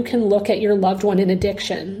if you can look at your loved one in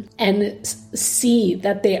addiction and see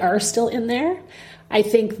that they are still in there, I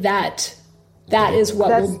think that is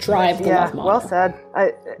what will drive the love model. Well said.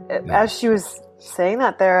 As she was saying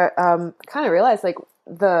that there, kind of realized I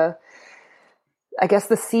guess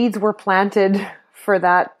the seeds were planted for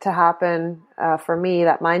that to happen for me,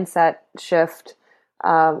 that mindset shift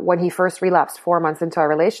when he first relapsed 4 months into our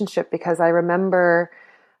relationship, because I remember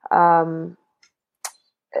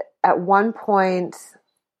at one point,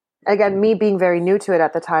 again, me being very new to it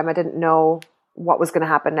at the time, I didn't know what was going to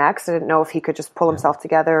happen next. I didn't know if he could just pull himself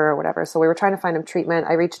together or whatever. So we were trying to find him treatment.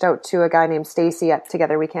 I reached out to a guy named Stacy at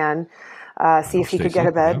Together We Can, see if he could get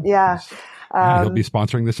a bed. Yeah. He'll be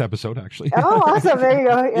sponsoring this episode, actually. Oh, awesome. There you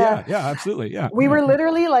go. Yeah, absolutely. Yeah. We were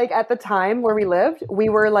literally at the time where we lived, we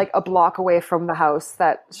were a block away from the house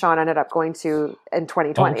that Sean ended up going to in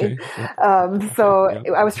 2020. Oh, okay.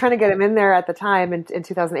 I was trying to get him in there at the time in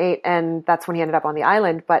 2008, and that's when he ended up on the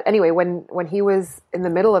island. But anyway, when he was in the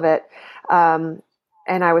middle of it, and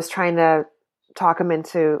I was trying to talk him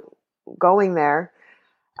into going there,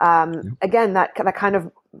 again, that kind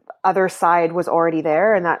of other side was already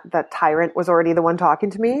there, and that tyrant was already the one talking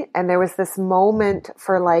to me. And there was this moment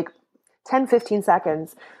for 10, 15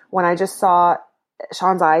 seconds when I just saw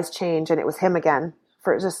Sean's eyes change, and it was him again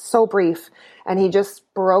for just so brief. And he just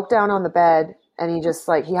broke down on the bed, and he just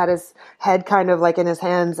he had his head kind of in his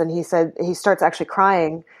hands, and he said, he starts actually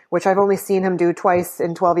crying, which I've only seen him do twice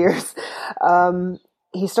in 12 years.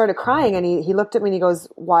 He started crying, and he looked at me and he goes,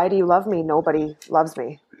 "Why do you love me? Nobody loves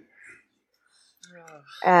me."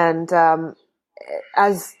 And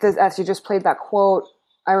as you just played that quote,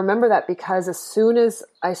 I remember that because as soon as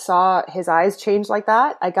I saw his eyes change like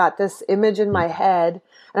that, I got this image in my head.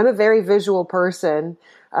 And I'm a very visual person.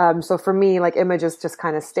 So for me, images just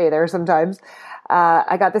kind of stay there sometimes.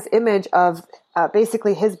 I got this image of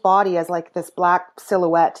basically his body as this black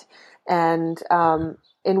silhouette. And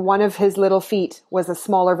in one of his little feet was a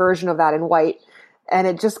smaller version of that in white. And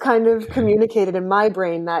it just kind of communicated in my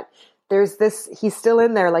brain that he's still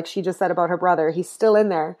in there. Like she just said about her brother, he's still in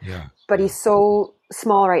there, but he's so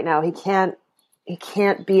small right now. He can't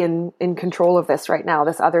be in control of this right now.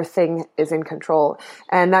 This other thing is in control.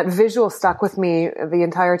 And that visual stuck with me the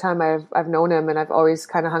entire time I've known him, and I've always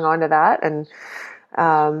kind of hung on to that. And,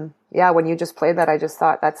 when you just played that, I just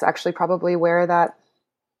thought that's actually probably where that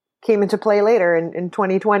came into play later in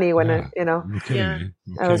 2020 when I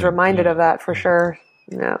was reminded of that for sure.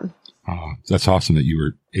 Yeah. That's awesome that you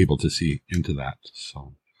were able to see into that.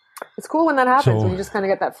 So it's cool when that happens, when you just kind of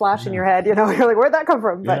get that flash in your head, you're like, where'd that come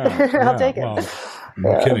from? But I'll take it. Well,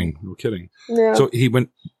 no kidding. Yeah. So he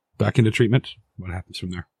went back into treatment. What happens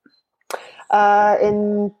from there?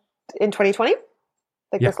 In 2020,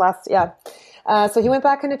 this last, so he went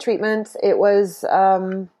back into treatment. It was,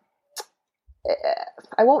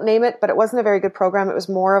 I won't name it, but it wasn't a very good program. It was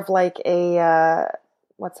more of like a,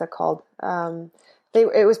 what's it called?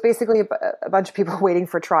 It was basically a bunch of people waiting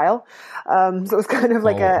for trial. So it was kind of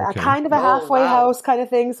like a kind of a halfway house kind of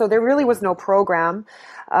thing. So there really was no program.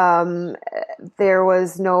 There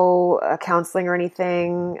was no counseling or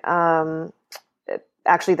anything.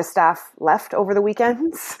 Actually, the staff left over the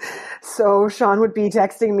weekends. So Sean would be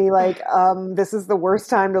texting me like, this is the worst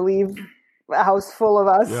time to leave a house full of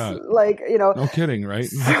us. Yeah. Like, no kidding, right?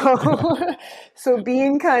 So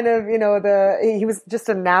being kind of, he was just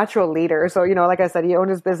a natural leader. So, like I said, he owned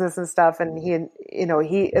his business and stuff, and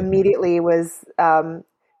he immediately was,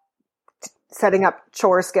 setting up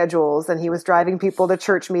chore schedules, and he was driving people to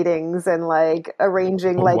church meetings and like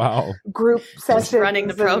arranging group sessions, running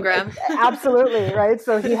the program. Absolutely. Right.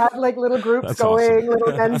 So he had like little groups That's going, awesome.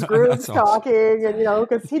 Little men's groups talking, and,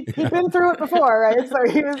 cause he'd been through it before. Right. So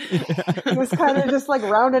he was kind of just like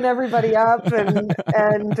rounding everybody up,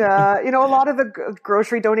 and a lot of the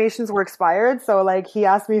grocery donations were expired. So like he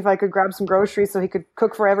asked me if I could grab some groceries so he could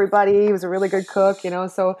cook for everybody. He was a really good cook,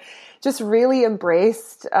 so just really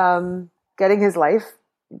embraced, getting his life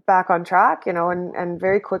back on track, and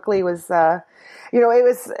very quickly was, it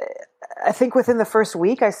was, I think within the first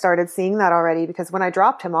week I started seeing that already, because when I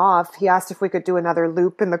dropped him off, he asked if we could do another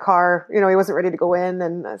loop in the car. He wasn't ready to go in,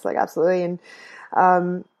 and I was like, absolutely. And,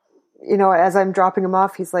 as I'm dropping him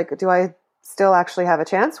off, he's like, do I still actually have a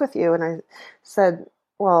chance with you? And I said,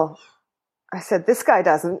 this guy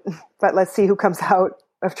doesn't, but let's see who comes out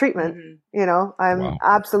of treatment. Mm-hmm. I'm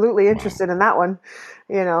absolutely interested in that one.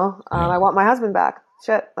 I want my husband back.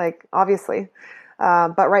 Shit. Like, obviously.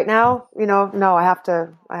 But right now, no, I have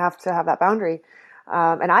to have that boundary.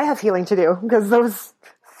 And I have healing to do, because those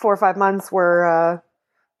 4 or 5 months were,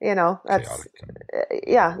 that's,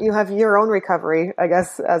 you have your own recovery, I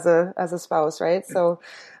guess, as a spouse. Right. So,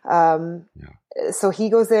 so he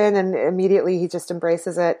goes in, and immediately he just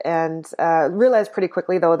embraces it, and, realized pretty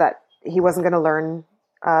quickly though that he wasn't going to learn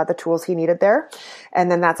the tools he needed there.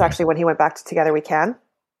 And then that's actually when he went back to Together We Can.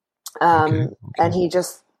 And he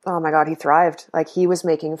just, oh my God, he thrived. Like, he was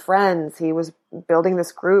making friends. He was building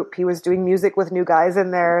this group. He was doing music with new guys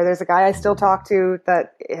in there. There's a guy I still talk to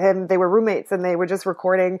they were roommates, and they were just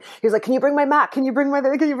recording. He was like, can you bring my Mac? Can you bring my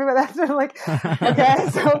that? And I'm like, okay.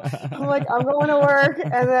 So I'm like, I'm going to work,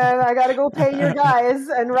 and then I got to go pay your guys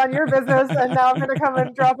and run your business. And now I'm going to come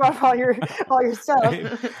and drop off all your stuff.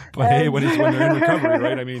 Hey, when they're in recovery,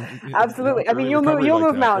 right? I mean, absolutely. I mean, you'll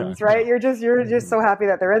move mountains, right? You're just so happy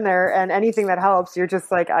that they're in there, and anything that helps, you're just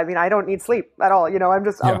like, I mean, I don't need sleep at all.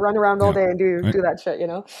 I'll run around all day and do that shit,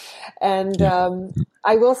 And,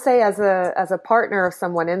 I will say as a partner of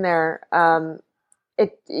someone in there,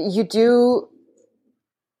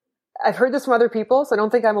 I've heard this from other people, so I don't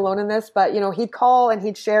think I'm alone in this, but he'd call and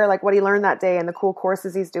he'd share like what he learned that day and the cool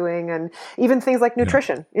courses he's doing, and even things like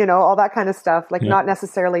nutrition, all that kind of stuff, like not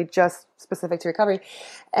necessarily just specific to recovery.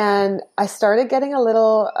 And I started getting a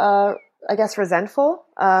little, I guess, resentful,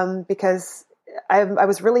 because I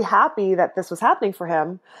was really happy that this was happening for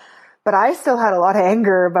him, but I still had a lot of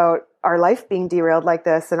anger about our life being derailed like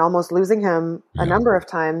this, and almost losing him a number of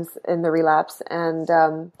times in the relapse. And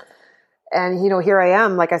here I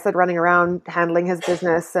am, like I said, running around, handling his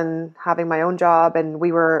business and having my own job. And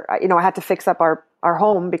we were, I had to fix up our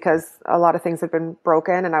home because a lot of things had been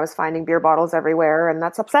broken, and I was finding beer bottles everywhere, and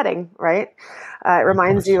that's upsetting, right? It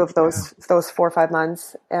reminds you of those 4 or 5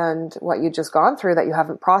 months and what you'd just gone through that you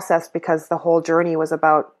haven't processed, because the whole journey was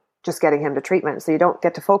about just getting him to treatment. So you don't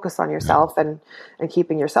get to focus on yourself and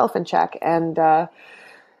keeping yourself in check. And,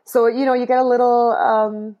 so, you get a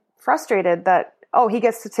little, frustrated that, he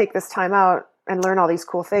gets to take this time out and learn all these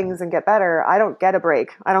cool things and get better. I don't get a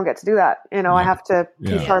break. I don't get to do that. I have to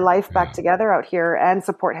piece our life back together out here and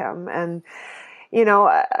support him. And,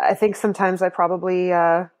 I think sometimes I probably,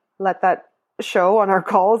 let that show on our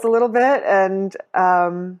calls a little bit. And,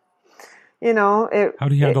 You know, how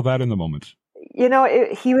do you handle that in the moment? You know,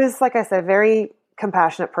 he was, like I said, very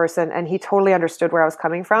compassionate person, and he totally understood where I was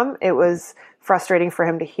coming from. It was frustrating for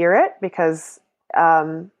him to hear it because,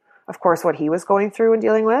 of course, what he was going through and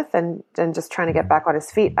dealing with and just trying to get back on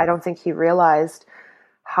his feet. I don't think he realized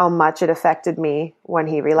how much it affected me when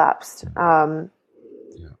he relapsed.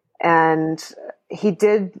 And he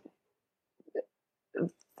did,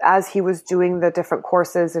 as he was doing the different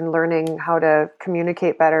courses and learning how to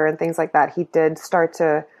communicate better and things like that, he did start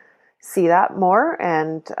to see that more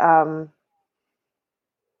and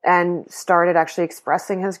started actually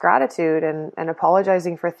expressing his gratitude and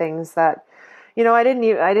apologizing for things that, you know, I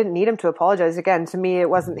didn't need him to apologize. Again, to me, it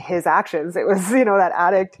wasn't his actions. It was, you know, that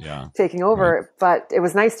addict taking over. Right. But it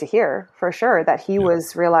was nice to hear for sure that he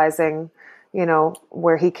was realizing, you know,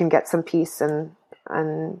 where he can get some peace and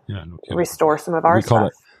restore some of our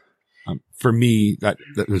stuff. For me, that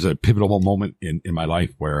was a pivotal moment in my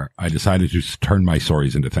life where I decided to turn my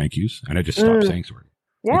sorries into thank yous, and I just stopped saying sorry.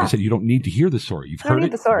 Yeah. Like I said, you don't need to hear the story. You've heard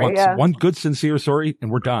it once, one good, sincere sorry,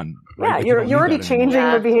 and we're done. Right? Yeah, you're already changing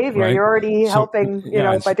the behavior. Right? You're already helping, you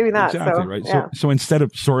know, by doing that. Exactly, so, right. Yeah. So instead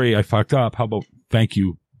of sorry, I fucked up, how about thank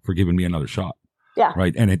you for giving me another shot? Yeah.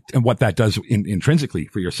 Right. And what that does intrinsically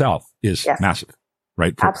for yourself is massive.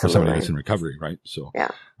 Right. For somebody that's in recovery. Right. So,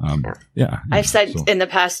 I've said in the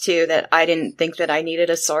past too, that I didn't think that I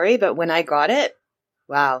needed a sorry, but when I got it,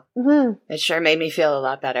 wow, it sure made me feel a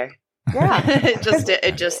lot better. Yeah.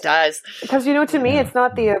 it just does. Because, you know, to me, it's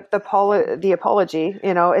not the apology,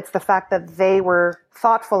 you know, it's the fact that they were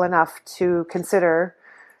thoughtful enough to consider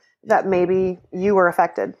that maybe you were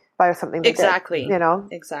affected by something they did, you know?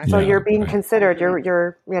 Exactly. So you're being considered,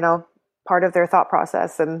 you're, you know, part of their thought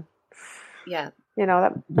process and you know,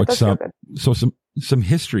 that does feel good. So some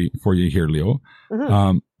history for you here, Leo.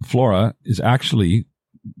 Flora is actually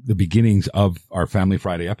the beginnings of our Family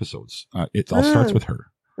Friday episodes. It all starts with her.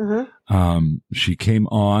 She came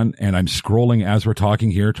on, and I'm scrolling as we're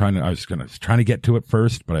talking here, trying to get to it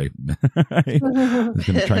first, but I was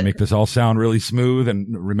going to try and make this all sound really smooth and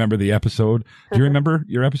remember the episode. Do you remember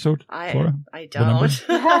your episode, Flora? I don't.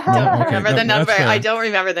 Don't remember the number. I don't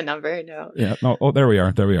remember the number. No. Yeah. No. Oh, there we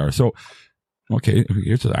are. So, okay,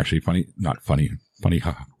 here's actually funny,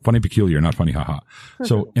 peculiar, not funny, haha.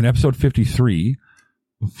 So in episode 53,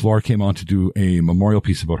 Flora came on to do a memorial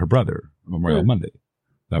piece about her brother, Memorial Monday.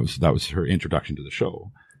 That was her introduction to the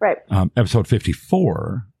show. Right. Episode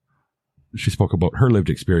 54, she spoke about her lived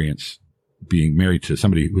experience being married to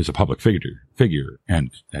somebody who was a public figure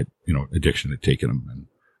and had, you know, addiction had taken him, and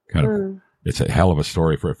kind of, it's a hell of a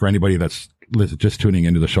story for anybody that's just tuning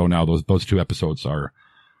into the show now. Those two episodes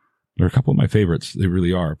they're a couple of my favorites. They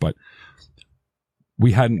really are. But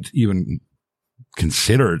we hadn't even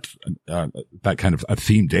considered that kind of a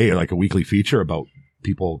theme day, like a weekly feature about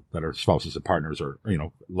people that are spouses and partners or, you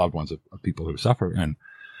know, loved ones of people who suffer. And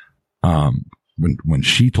when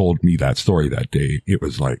she told me that story that day, it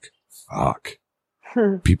was like, fuck,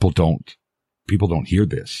 people don't hear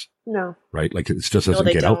this. No. Right? Like, it just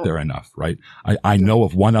doesn't get out there enough. Right? I know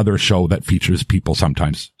of one other show that features people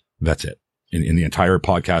sometimes. That's it. In the entire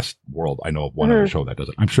podcast world, I know of one other show that does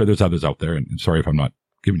it. I'm sure there's others out there, and sorry if I'm not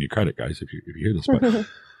giving you credit, guys, if you hear this, but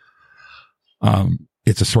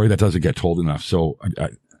it's a story that doesn't get told enough. So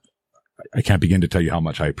I can't begin to tell you how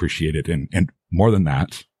much I appreciate it. And more than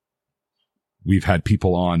that, we've had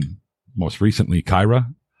people on, most recently,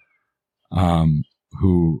 Kyra,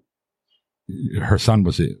 who her son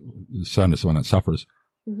is the one that suffers.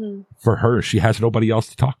 For her, she has nobody else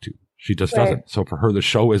to talk to. She just doesn't. So for her, the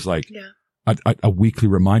show is like a weekly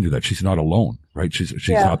reminder that she's not alone, right? She's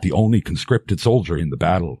not the only conscripted soldier in the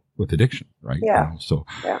battle with addiction, right? Yeah.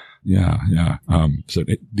 You know, so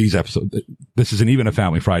these episodes, this isn't even a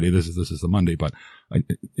Family Friday. This is the Monday, but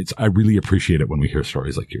I really appreciate it when we hear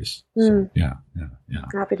stories like yours. So, yeah.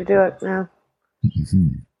 Happy to do it. Yeah.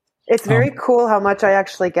 It's very cool how much I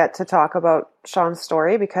actually get to talk about Sean's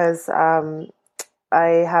story because, I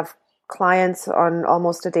have clients on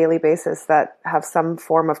almost a daily basis that have some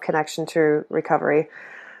form of connection to recovery.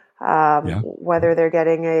 Whether they're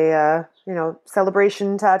getting a,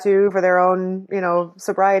 celebration tattoo for their own,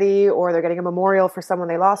 sobriety, or they're getting a memorial for someone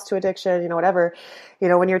they lost to addiction, whatever,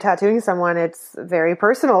 when you're tattooing someone, it's very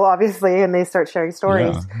personal, obviously, and they start sharing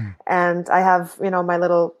stories. Yeah. And I have, my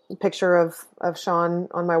little picture of Sean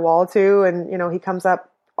on my wall too. And, he comes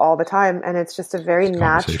up all the time, and it's just a very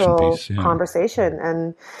natural conversation.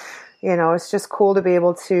 And, it's just cool to be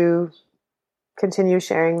able to continue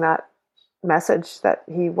sharing that message that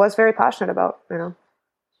he was very passionate about, So,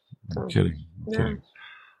 I'm kidding.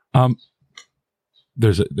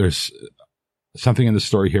 There's something in the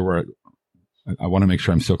story here where I want to make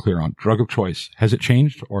sure I'm still clear on drug of choice. Has it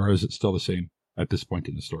changed, or is it still the same at this point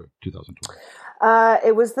in the story, 2012?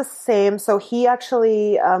 It was the same. So he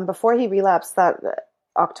actually, before he relapsed that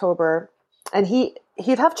October, and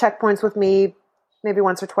he'd have checkpoints with me maybe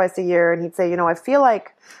once or twice a year, and he'd say, I feel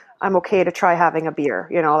like I'm okay to try having a beer.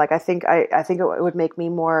 Like I think it would make me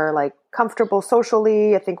more like comfortable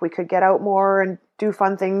socially. I think we could get out more and do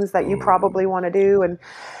fun things that you probably want to do.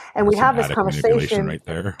 And we have this conversation right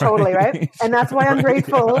there. Totally, right? And that's why I'm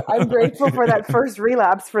grateful. I'm grateful for that first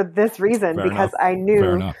relapse for this reason, because I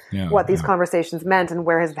knew what these conversations meant and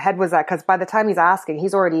where his head was at. Because by the time he's asking,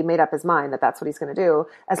 he's already made up his mind that that's what he's going to do,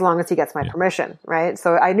 as long as he gets my permission, right?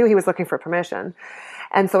 So I knew he was looking for permission.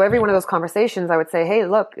 And so every one of those conversations, I would say, hey,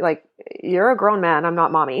 look, like, you're a grown man. I'm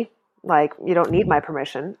not mommy. Like, you don't need my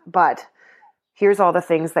permission, but here's all the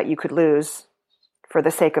things that you could lose for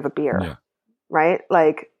the sake of a beer, right?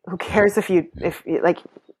 Like, who cares if you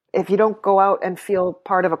don't go out and feel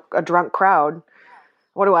part of a drunk crowd?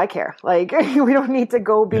 What do I care? Like, we don't need to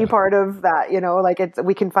go be part of that, like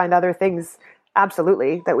we can find other things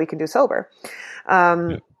absolutely that we can do sober.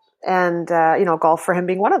 And golf for him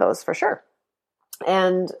being one of those for sure.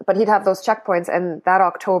 But he'd have those checkpoints. And that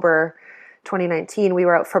October 2019, we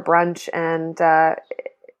were out for brunch, and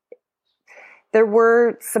there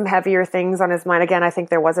were some heavier things on his mind. Again, I think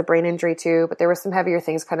there was a brain injury too, but there were some heavier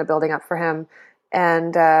things kind of building up for him.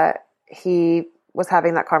 And he was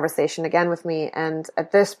having that conversation again with me. And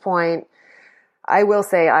at this point, I will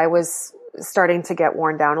say I was starting to get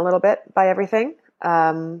worn down a little bit by everything,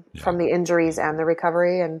 from the injuries and the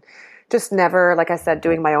recovery, and just never, like I said,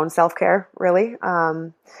 doing my own self-care really.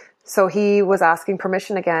 So he was asking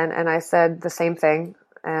permission again, and I said the same thing.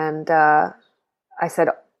 And I said,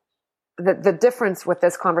 the difference with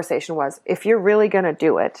this conversation was, if you're really going to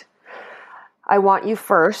do it, I want you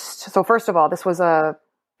first. So first of all, this was a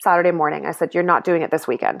Saturday morning. I said, you're not doing it this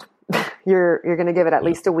weekend. You're going to give it at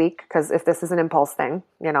least a week. Because if this is an impulse thing,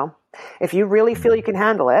 if you really feel you can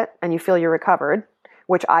handle it and you feel you're recovered,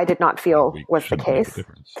 which I did not feel was the case.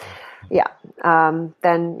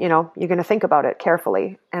 Then, you're going to think about it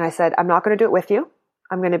carefully. And I said, I'm not going to do it with you.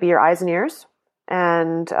 I'm going to be your eyes and ears.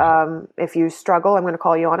 And if you struggle, I'm going to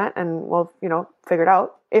call you on it, and we'll, figure it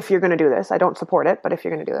out. If you're going to do this, I don't support it, but if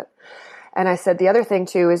you're going to do it. And I said, the other thing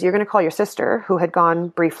too is you're going to call your sister, who had gone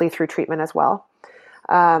briefly through treatment as well,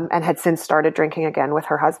 and had since started drinking again with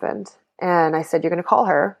her husband. And I said, you're going to call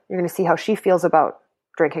her. You're going to see how she feels about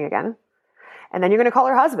drinking again. And then you're going to call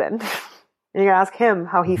her husband. And you're going to ask him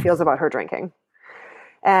how he feels about her drinking.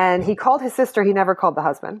 And he called his sister. He never called the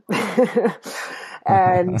husband.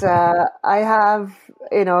 And I have,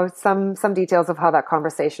 some details of how that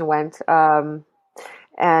conversation went.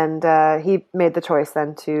 And he made the choice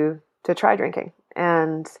then to try drinking.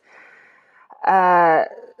 And at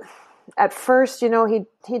first,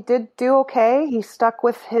 he did do okay. He stuck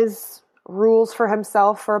with his rules for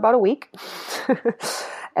himself for about a week.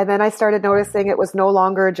 And then I started noticing it was no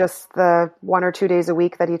longer just the 1 or 2 days a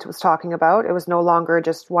week that he was talking about. It was no longer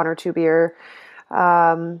just 1 or 2 beer.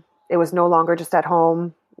 It was no longer just at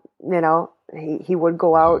home. He would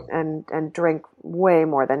go out and drink way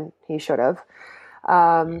more than he should have.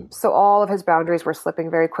 So all of his boundaries were slipping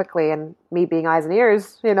very quickly, and me being eyes and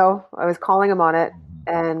ears, I was calling him on it,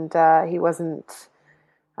 and he wasn't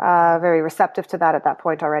very receptive to that at that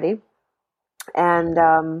point already. And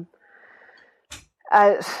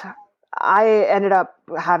I ended up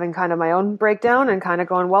having kind of my own breakdown and kind of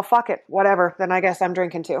going, well, fuck it, whatever. Then I guess I'm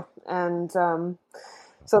drinking too. And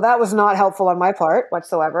so that was not helpful on my part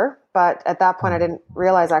whatsoever. But at that point, I didn't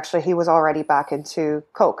realize actually he was already back into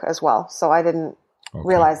Coke as well. So I didn't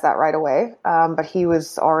realize that right away. But he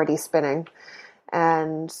was already spinning.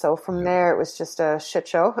 And so from there, it was just a shit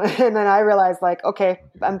show. And then I realized, like, okay,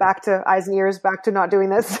 I'm back to eyes and ears, back to not doing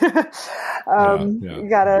this. You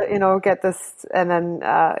gotta, get this. And then,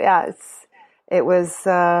 it was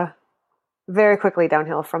very quickly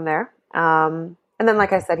downhill from there. And then,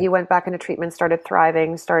 like I said, he went back into treatment, started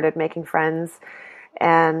thriving, started making friends.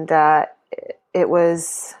 And it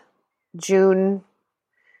was June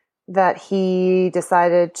that he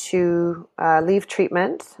decided to leave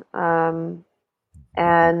treatment.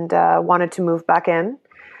 And wanted to move back in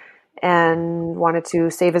and wanted to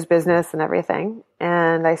save his business and everything.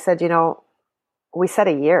 And I said, we said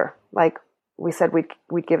a year. Like, we said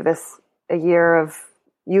we'd give this a year of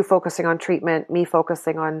you focusing on treatment, me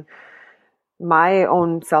focusing on my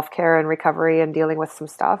own self-care and recovery and dealing with some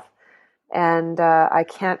stuff. And I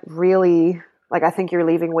can't really, I think you're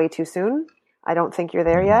leaving way too soon. I don't think you're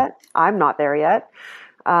there yet. I'm not there yet.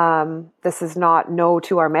 This is not no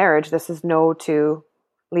to our marriage. This is no to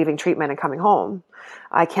leaving treatment and coming home.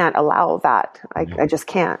 I can't allow that. I just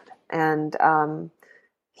can't. And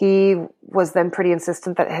he was then pretty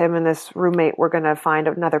insistent that him and this roommate were going to find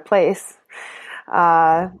another place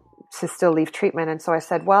to still leave treatment. And so I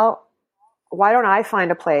said, well, why don't I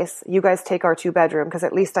find a place? You guys take our 2-bedroom, because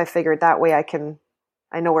at least I figured that way I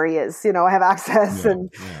know where he is. You know, I have access if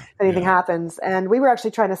anything happens. And we were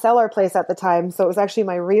actually trying to sell our place at the time. So it was actually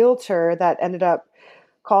my realtor that ended up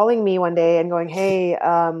calling me one day and going, hey,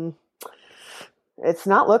 it's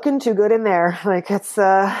not looking too good in there. Like it's,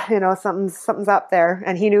 something's up there.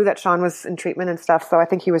 And he knew that Sean was in treatment and stuff. So I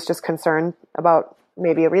think he was just concerned about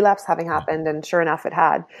maybe a relapse having happened. And sure enough, it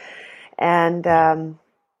had. And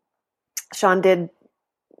Sean did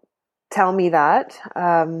tell me that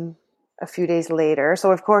a few days later.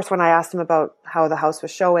 So of course, when I asked him about how the house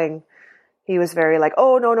was showing, he was very like,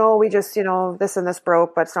 oh, no, we just, this and this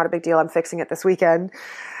broke, but it's not a big deal. I'm fixing it this weekend.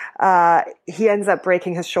 He ends up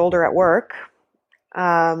breaking his shoulder at work.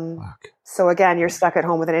 So again, you're stuck at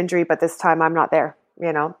home with an injury, but this time I'm not there,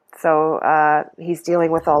 So he's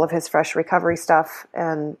dealing with all of his fresh recovery stuff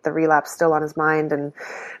and the relapse still on his mind, and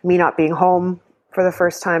me not being home for the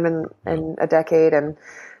first time in a decade, and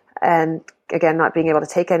again, not being able to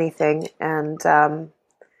take anything. And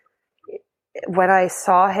when I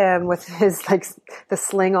saw him with his the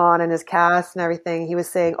sling on and his cast and everything, he was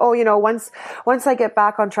saying, oh, once I get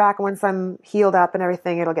back on track, and once I'm healed up and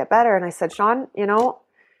everything, it'll get better. And I said, Sean,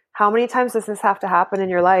 how many times does this have to happen in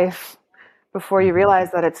your life before you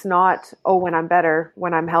realize that it's not, oh, when I'm better,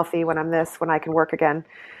 when I'm healthy, when I'm this, when I can work again?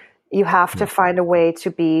 You have to find a way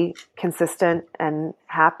to be consistent and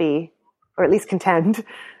happy, or at least content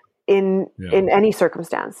in any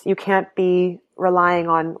circumstance. You can't be relying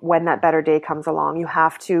on when that better day comes along. You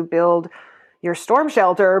have to build your storm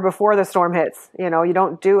shelter before the storm hits. You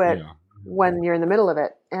don't do it when you're in the middle of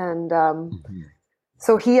it. And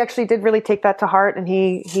so he actually did really take that to heart, and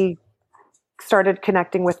he started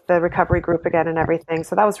connecting with the recovery group again and everything.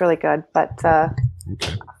 So that was really good. But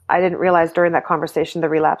I didn't realize during that conversation the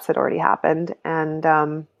relapse had already happened. And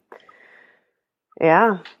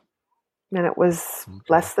and it was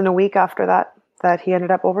less than a week after that he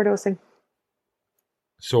ended up overdosing.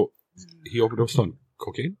 So he overdosed on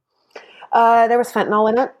cocaine? There was fentanyl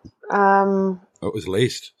in it. It was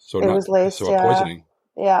laced. So it was laced, so poisoning.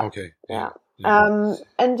 Yeah. Okay. Yeah.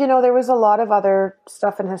 And there was a lot of other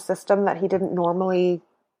stuff in his system that he didn't normally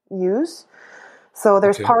use. So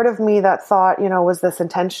there's part of me that thought, was this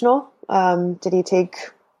intentional? Did he take,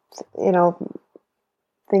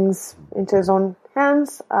 things into his own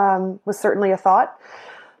hands? Was certainly a thought,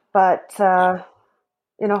 but I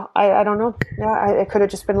don't know. Yeah, it could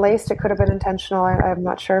have just been laced. It could have been intentional. I'm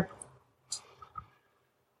not sure.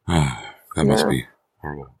 That must be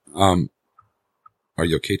horrible. Are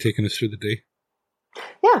you okay taking us through the day?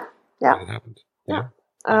 Yeah. That happened. Yeah.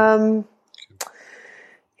 I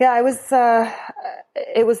was.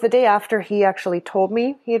 It was the day after he actually told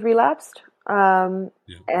me he had relapsed,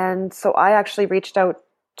 and so I actually reached out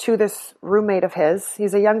to this roommate of his.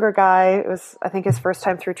 He's a younger guy. It was, I think, his first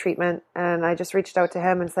time through treatment, and I just reached out to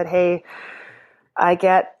him and said, "Hey, I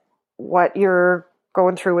get what you're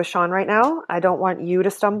going through with Sean right now. I don't want you to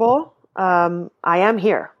stumble. I am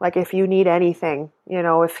here. Like, if you need anything,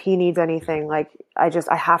 if he needs anything, I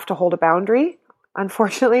have to hold a boundary,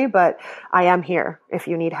 unfortunately, but I am here if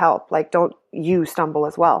you need help. Like, don't you stumble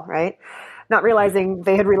as well." Right. Not realizing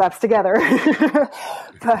they had relapsed together,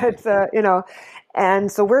 but,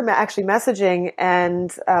 and so we're actually messaging,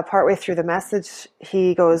 and partway through the message,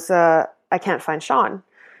 he goes, "I can't find Sean."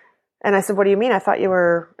 And I said, "What do you mean? I thought you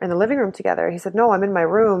were in the living room together." He said, "No, I'm in my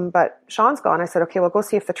room, but Sean's gone." I said, "Okay, well, go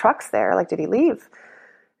see if the truck's there. Like, did he leave?"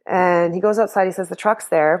 And he goes outside. He says, "The truck's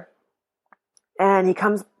there." And he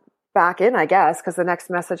comes back in, I guess, because the next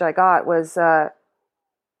message I got was,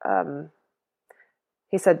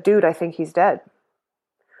 he said, "Dude, I think he's dead."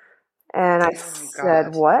 And I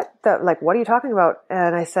said, "What? What are you talking about?"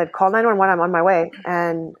 And I said, "Call 911. I'm on my way."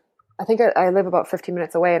 And I think I live about 15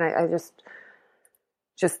 minutes away, and I'm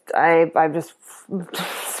just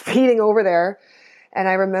speeding over there. And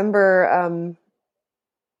I remember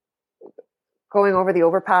going over the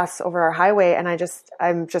overpass over our highway, and I'm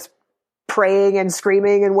just praying and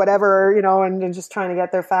screaming and whatever, and just trying to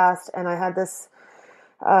get there fast. And I had this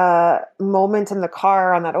moment in the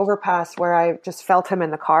car on that overpass where I just felt him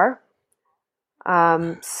in the car.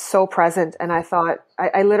 So present. And I thought,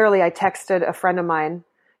 I literally texted a friend of mine,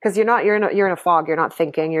 because you're in a fog. You're not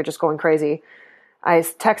thinking, you're just going crazy. I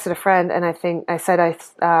texted a friend, and I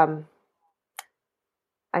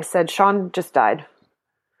said, "Sean just died."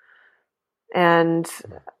 And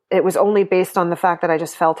it was only based on the fact that I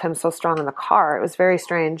just felt him so strong in the car. It was very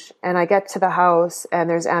strange. And I get to the house and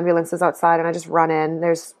there's ambulances outside and I just run in.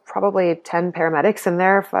 There's probably 10 paramedics in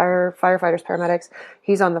there, firefighters, paramedics.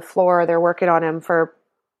 He's on the floor. They're working on him for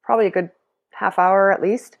probably a good half hour at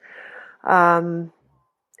least. And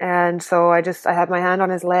so I had my hand on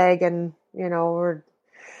his leg and, we're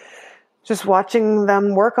just watching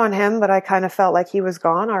them work on him, but I kind of felt like he was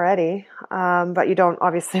gone already. But you don't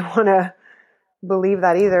obviously want to believe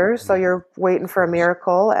that either. So you're waiting for a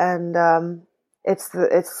miracle. And, it's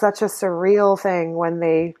such a surreal thing when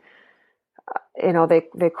they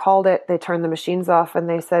called it, they turned the machines off and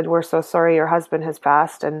they said, "We're so sorry, your husband has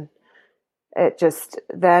passed." And it just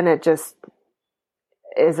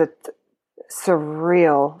is a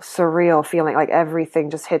surreal feeling. Like everything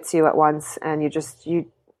just hits you at once and you're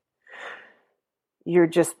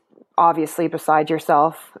just obviously beside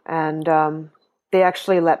yourself. And, they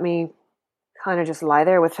actually let me kind of just lie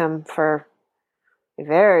there with him for a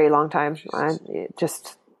very long time. I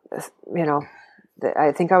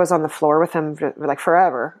think I was on the floor with him for like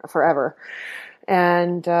forever.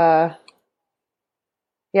 And, then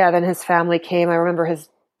his family came. I remember his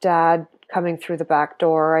dad coming through the back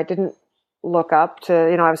door. I didn't look up to,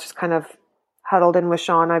 I was just kind of huddled in with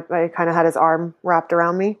Sean. I kind of had his arm wrapped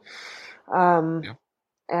around me.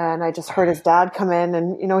 And I just heard his dad come in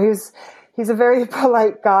and, he's a very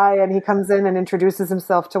polite guy and he comes in and introduces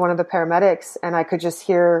himself to one of the paramedics. And I could just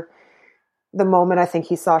hear the moment I think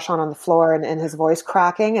he saw Sean on the floor and his voice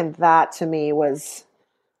cracking. And that to me was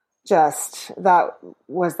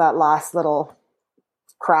that last little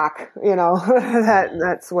crack,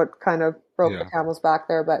 that's what kind of broke the camel's back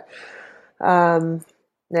there. But, it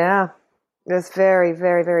was very,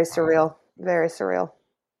 very, very surreal. Very surreal.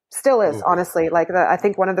 Still is, honestly. Like I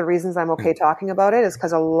think one of the reasons I'm okay talking about it is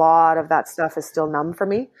because a lot of that stuff is still numb for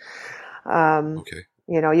me.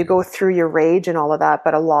 You go through your rage and all of that,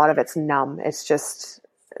 but a lot of it's numb. It's just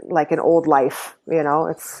like an old life,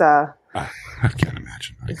 it's, I can't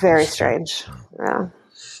imagine. Very strange. Yeah.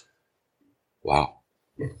 Wow.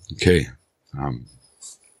 Okay.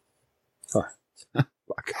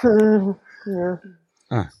 Yeah.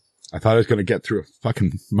 I thought I was going to get through a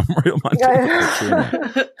fucking Memorial Monday.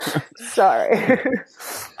 Sorry.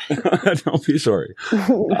 Don't be sorry.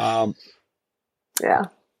 Yeah.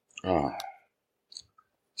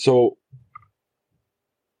 So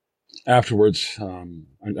afterwards, I'm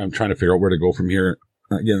trying to figure out where to go from here.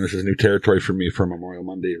 Again, this is new territory for me for Memorial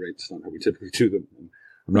Monday, right? It's not how we typically do them.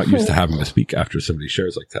 I'm not used to having to speak after somebody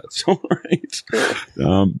shares like that. So, right.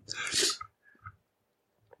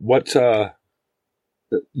 What,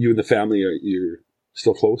 you and the family, you're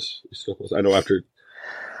still close? You're still close? I know after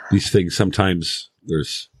these things, sometimes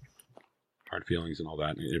there's hard feelings and all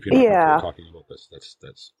that. And if you're not talking about this, that's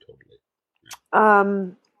totally.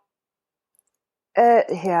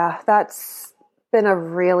 That's been a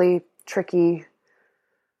really tricky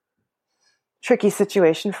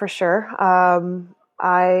situation for sure. I'll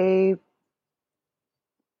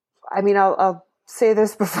say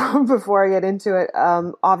this before I get into it.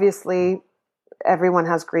 Obviously, everyone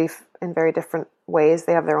has grief in very different ways.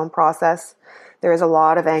 They have their own process. There is a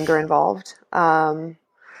lot of anger involved.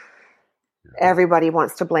 Everybody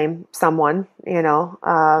wants to blame someone,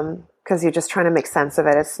 because you're just trying to make sense of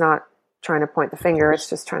it. It's not trying to point the finger. It's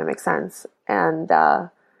just trying to make sense. And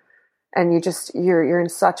you're in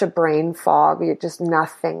such a brain fog.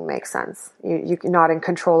 Nothing makes sense. You're not in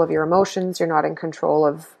control of your emotions. You're not in control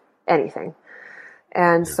of anything.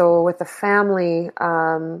 And so with the family,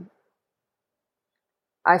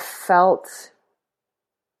 I felt,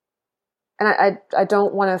 and I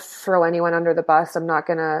don't want to throw anyone under the bus. I'm not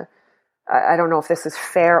going to, I don't know if this is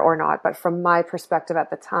fair or not, but from my perspective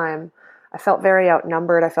at the time, I felt very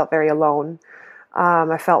outnumbered. I felt very alone.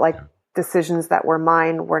 I felt like decisions that were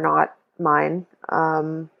mine were not mine.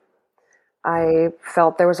 I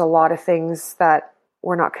felt there was a lot of things that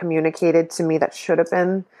were not communicated to me that should have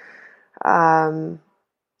been. And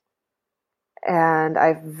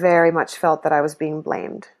I very much felt that I was being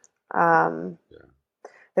blamed.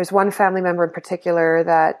 There's one family member in particular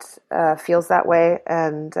that feels that way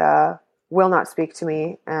and will not speak to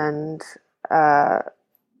me. And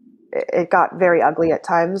it got very ugly at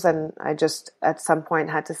times. And I just, at some point,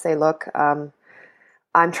 had to say, look, I'm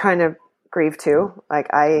trying to grieve too.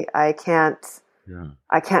 Like I can't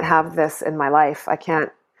have this in my life. I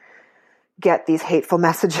can't get these hateful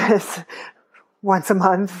messages once a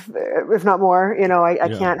month, if not more. I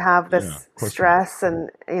can't have this stress and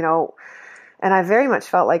I very much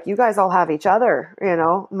felt like you guys all have each other.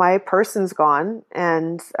 My person's gone,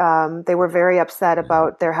 and they were very upset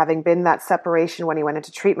about there having been that separation when he went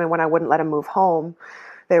into treatment, when I wouldn't let him move home.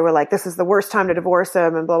 they were like, this is the worst time to divorce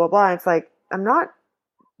him and blah, blah, blah. And it's like, I'm not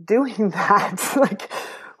doing that. Like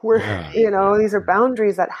these are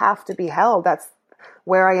boundaries that have to be held. That's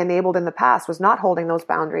where I enabled in the past, was not holding those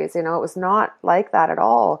boundaries. It was not like that at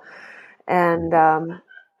all. And,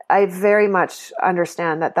 I very much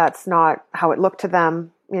understand that that's not how it looked to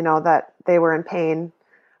them, that they were in pain,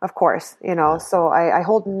 of course, so I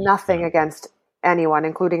hold nothing against anyone,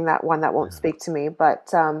 including that one that won't speak to me.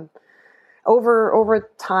 But, over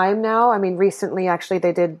time now, I mean, recently, actually,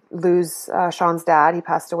 they did lose Sean's dad. He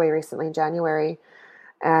passed away recently in January.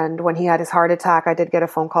 And when he had his heart attack, I did get a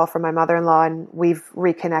phone call from my mother-in-law, and we've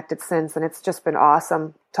reconnected since. And it's just been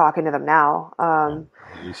awesome talking to them now.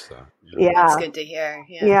 At least that. Yeah. That's good to hear.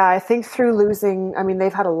 Yeah, I think through losing, I mean,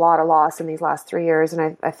 they've had a lot of loss in these last 3 years.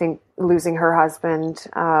 And I think losing her husband,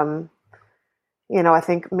 I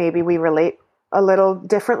think maybe we relate a little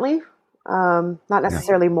differently. Not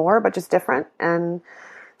necessarily more, but just different. And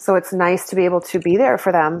so it's nice to be able to be there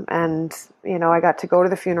for them. And, I got to go to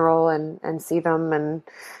the funeral and see them and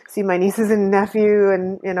see my nieces and nephew.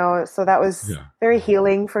 And, so that was very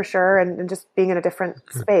healing for sure. And just being in a different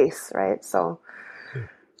space. Right. So,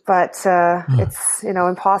 but, it's,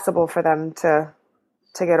 impossible for them to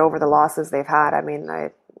get over the losses they've had. I mean, How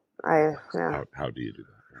do you do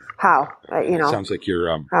that? How, It sounds like you're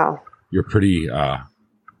how pretty,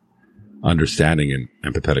 understanding and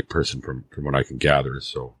empathetic person from what I can gather.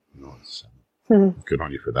 So, it's good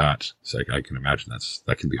on you for that. It's like, I can imagine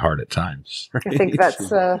that can be hard at times. Right? I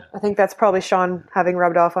think that's probably Sean having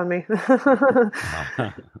rubbed off on me.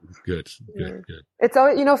 Good. It's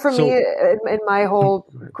always, for me in my whole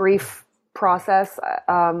grief process,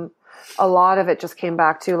 a lot of it just came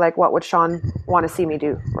back to like, what would Sean want to see me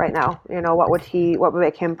do right now? What would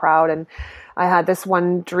make him proud? And I had this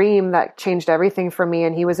one dream that changed everything for me.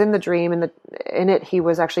 And he was in the dream, and in it, he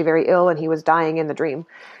was actually very ill, and he was dying in the dream.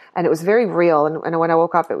 And it was very real. And when I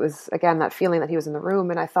woke up, it was, again, that feeling that he was in the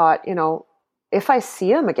room. And I thought, if I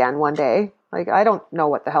see him again one day, like, I don't know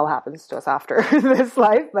what the hell happens to us after this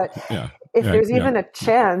life, but if there's even a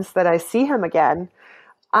chance that I see him again,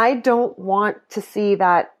 I don't want to see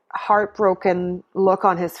that heartbroken look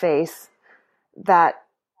on his face, that,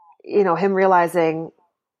 him realizing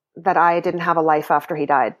that I didn't have a life after he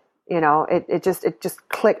died. It just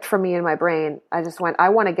clicked for me in my brain. I just went, I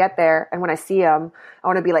want to get there. And when I see him, I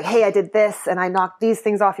want to be like, hey, I did this and I knocked these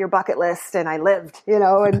things off your bucket list and I lived,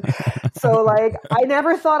 and so like, I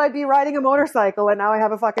never thought I'd be riding a motorcycle, and now I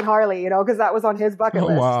have a fucking Harley, cause that was on his bucket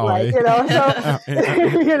list. Wow. Like, so,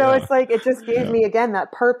 it's like, it just gave me again,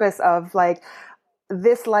 that purpose of like,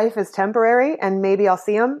 this life is temporary and maybe I'll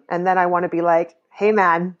see him. And then I want to be like, hey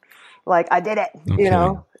man, like I did it,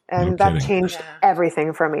 And that changed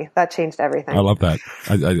everything for me. That changed everything. I love that.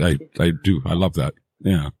 I do. I love that.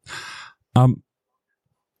 Yeah.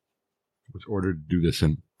 Which order to do this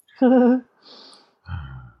in?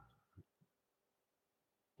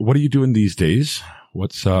 What are you doing these days?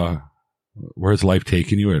 Where's life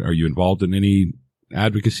taking you? Are you involved in any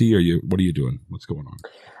advocacy? What are you doing? What's going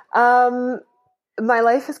on? My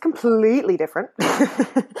life is completely different.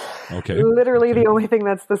 Okay. Literally the only thing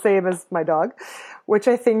that's the same as my dog, which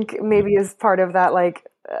I think maybe is part of that, like,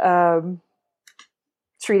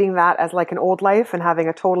 treating that as like an old life and having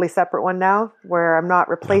a totally separate one now, where I'm not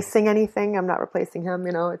replacing anything. I'm not replacing him.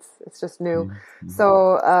 It's just new. Mm-hmm.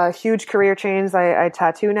 So, huge career change. I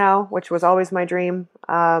tattoo now, which was always my dream.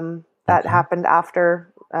 That happened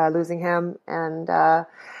after, losing him. And,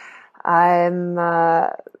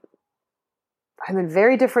 I'm in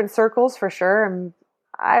very different circles for sure. I'm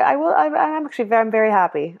very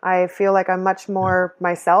happy. I feel like I'm much more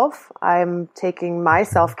myself. I'm taking my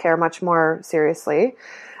self-care much more seriously.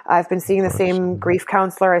 I've been seeing the same grief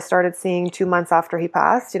counselor I started seeing 2 months after he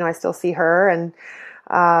passed. I still see her, and,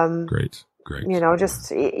 great.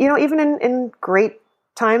 Just, even in great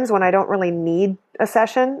times when I don't really need a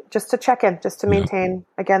session, just to check in, just to maintain,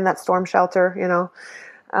 again, that storm shelter,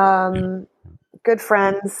 good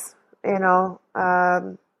friends,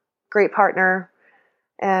 great partner.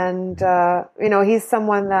 And, he's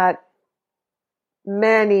someone that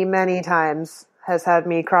many, many times has had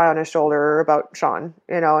me cry on his shoulder about Sean,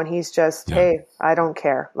 and he's just, hey, I don't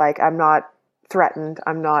care. Like, I'm not threatened.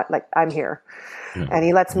 I'm not like, I'm here. Yeah. And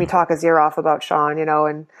he lets me talk his ear off about Sean,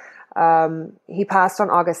 and, he passed on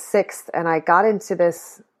August 6th, and I got into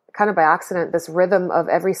this kind of by accident, this rhythm of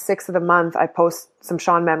every 6th of the month, I post some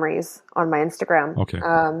Sean memories on my Instagram. Okay.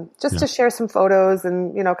 Just to share some photos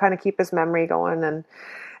and, kind of keep his memory going.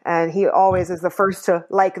 And he always is the first to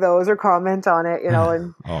like those or comment on it,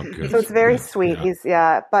 and so it's very sweet.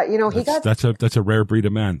 But that's a rare breed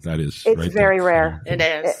of man. That is, it's right very rare. It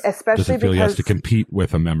is, especially because he has to compete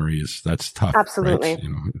with a memory. That's tough. Absolutely.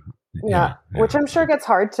 Right? Which I'm sure gets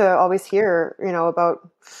hard to always hear, about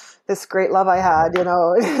this great love I had,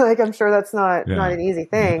 like I'm sure that's not an easy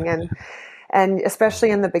thing. And especially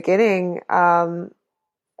in the beginning,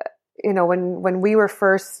 when we were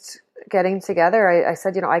first getting together, I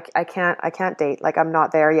said, I can't date. Like, I'm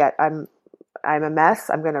not there yet. I'm a mess.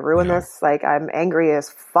 I'm going to ruin this. Like, I'm angry as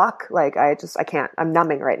fuck. Like, I can't, I'm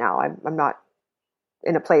numbing right now. I'm not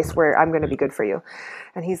in a place where I'm going to be good for you.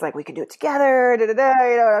 And he's like, we can do it together.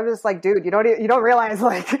 I'm just like, dude, you don't realize,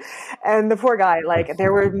 like, and the poor guy, like,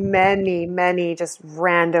 there were many, many just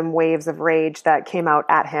random waves of rage that came out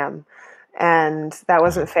at him. And that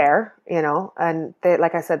wasn't fair, and they,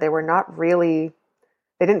 like I said, they were not really,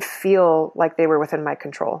 they didn't feel like they were within my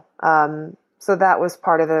control. So that was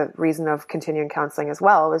part of the reason of continuing counseling as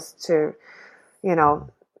well, was to,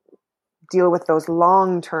 deal with those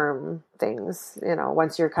long-term things,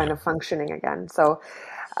 once you're kind of functioning again. So,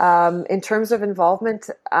 in terms of involvement,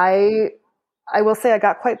 I will say I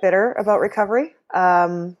got quite bitter about recovery,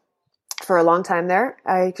 for a long time there.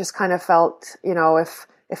 I just kind of felt,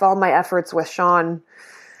 if all my efforts with Sean,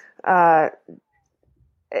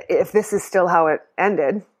 if this is still how it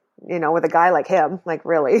ended, with a guy like him, like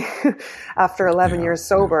really, after 11 years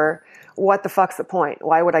sober, what the fuck's the point?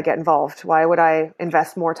 Why would I get involved? Why would I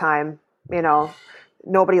invest more time?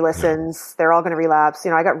 Nobody listens. They're all going to relapse.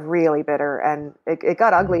 I got really bitter, and it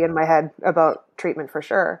got ugly in my head about treatment for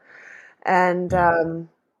sure. And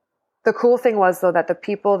the cool thing was, though, that the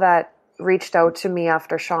people that reached out to me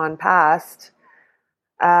after Sean passed,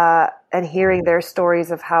 and hearing their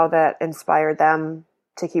stories of how that inspired them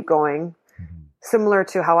to keep going, similar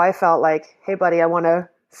to how I felt like, hey, buddy, I want to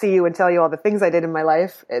see you and tell you all the things I did in my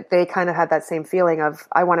life. They kind of had that same feeling of,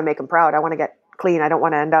 I want to make him proud. I want to get clean. I don't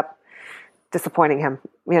want to end up disappointing him,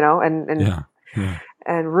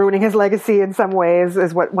 and ruining his legacy in some ways,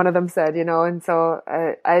 is what one of them said, and so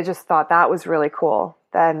I just thought that was really cool.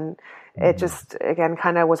 Then it just, again,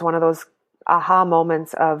 kind of was one of those aha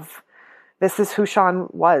moments of, this is who Sean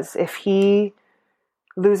was. If he,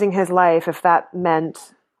 losing his life, if that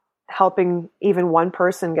meant helping even one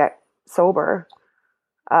person get sober,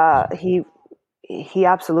 he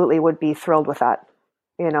absolutely would be thrilled with that.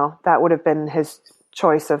 That would have been his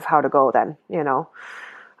choice of how to go then,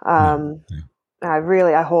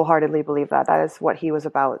 I wholeheartedly believe that is what he was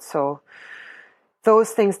about. So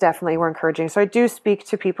those things definitely were encouraging. So I do speak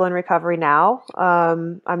to people in recovery now.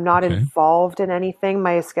 I'm not involved in anything.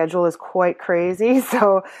 My schedule is quite crazy.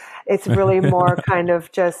 So it's really more kind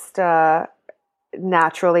of just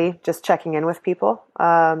naturally just checking in with people,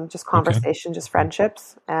 just conversation, just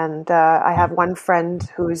friendships. And I have one friend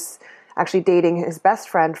who's actually dating his best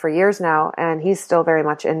friend for years now, and he's still very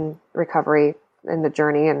much in recovery in the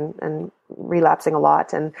journey and relapsing a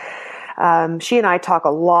lot. And she and I talk a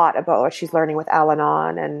lot about what she's learning with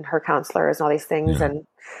Al-Anon and her counselors and all these things. And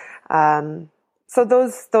so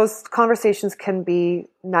those conversations can be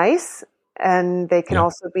nice, and they can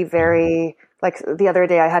also be very, like, the other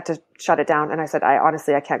day I had to shut it down, and I said,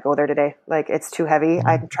 I can't go there today. Like, it's too heavy.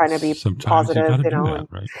 I'm trying to be positive,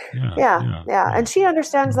 right? And she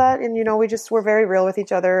understands that. And, we're very real with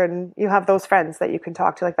each other, and you have those friends that you can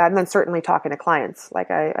talk to like that. And then certainly talking to clients, like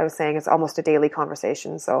I was saying, it's almost a daily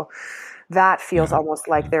conversation. So that feels almost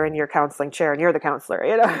like they're in your counseling chair and you're the counselor,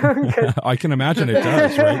 I can imagine it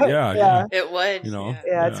does, right? Yeah. It would.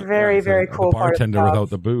 It's very, very cool. The bartender without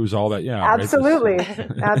the booze, all that. Yeah. Absolutely.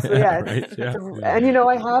 Right? Absolutely. Yeah. Right? Yeah. And,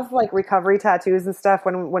 I have like recovery tattoos and stuff.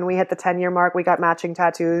 When we hit the 10-year mark, we got matching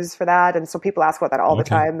tattoos for that. And so people ask about that all the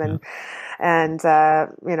time. And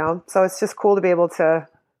so it's just cool to be able to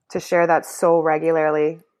share that so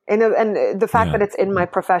regularly. And the fact that it's in my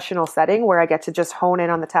professional setting where I get to just hone in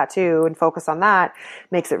on the tattoo and focus on that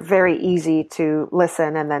makes it very easy to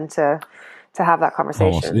listen and then to have that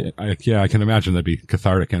conversation. I can imagine that'd be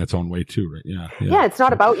cathartic in its own way too, right? Yeah, it's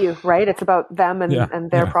not about you, right? It's about them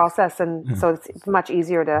and their process. And so it's much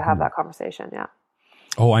easier to have that conversation. Yeah.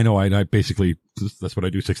 Oh, I know. I basically, that's what I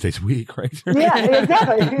do 6 days a week, right? Yeah,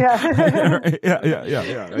 exactly. Yeah.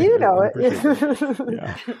 Yeah. You know it.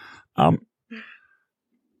 Yeah.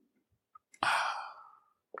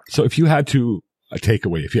 So if you had to take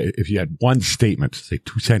away, if you had one statement, say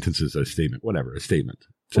 2 sentences, a statement, whatever, a statement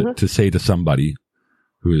to say to somebody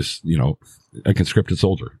who is, a conscripted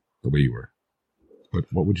soldier, the way you were,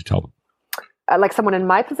 what would you tell them? Like someone in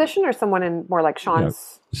my position, or someone in more like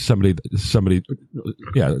Sean's? Somebody,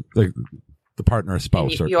 like the partner, a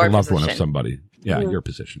spouse, or a loved one of somebody. Yeah, your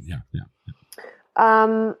position. Yeah.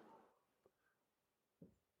 I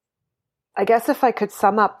guess if I could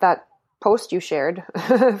sum up that post you shared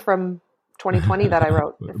from 2020 that I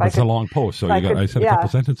wrote. It's a long post, so I said a couple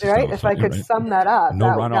sentences. Right? If I could sum that up,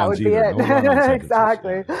 that would be it. No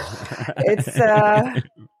exactly. It's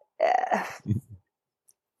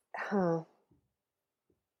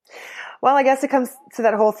well, I guess it comes to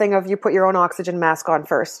that whole thing of you put your own oxygen mask on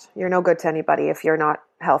first. You're no good to anybody if you're not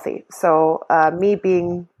healthy. So me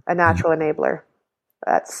being a natural enabler,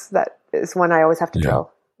 that is one I always have to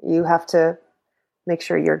drill. You have to make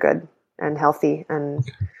sure you're good and healthy and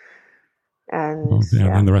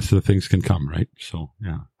and the rest of the things can come, right? So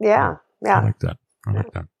yeah. I like that.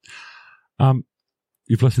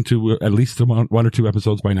 You've listened to at least one or two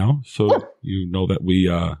episodes by now, so you know that we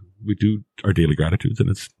do our daily gratitudes, and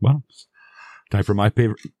it's time for my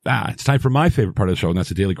favorite. It's time for my favorite part of the show, and that's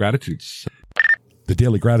the daily gratitudes. The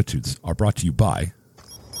daily gratitudes are brought to you by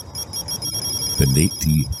the Nate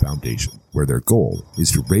D Foundation, where their goal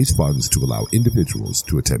is to raise funds to allow individuals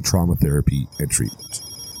to attend trauma therapy and treatment.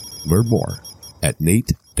 Learn more at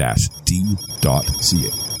nate-d.ca. Do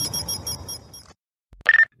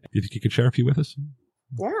you think you could share a few with us?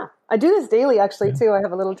 Yeah. I do this daily, actually, too. I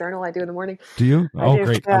have a little journal I do in the morning. Do you?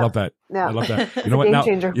 Great. Yeah. I love that. Yeah. I love that. You know what? Now,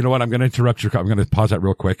 you know what? I'm going to interrupt I'm going to pause that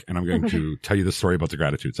real quick, and I'm going to tell you the story about the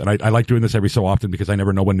gratitudes. And I like doing this every so often because I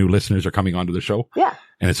never know when new listeners are coming onto the show. Yeah.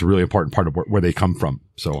 And it's a really important part of where they come from.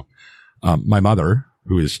 So, my mother,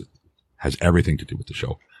 who has everything to do with the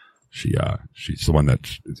show, she's the one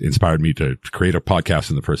that inspired me to create a podcast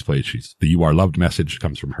in the first place. The "You Are Loved" message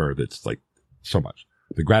comes from her. That's like so much.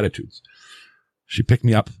 The gratitudes. She picked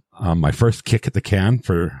me up on my first kick at the can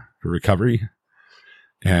for recovery.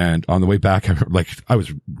 And on the way back, I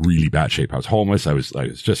was really bad shape. I was homeless. I was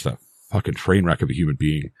just a fucking train wreck of a human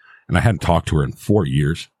being. And I hadn't talked to her in 4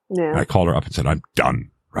 years. Yeah. And I called her up and said, I'm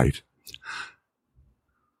done. Right.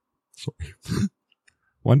 Sorry.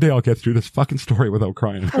 One day I'll get through this fucking story without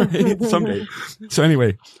crying. Right? Someday. So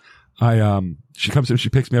anyway, she comes in, she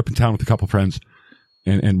picks me up in town with a couple friends.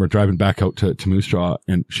 And we're driving back out to Moose Jaw,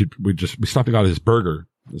 and we stopped and got this burger,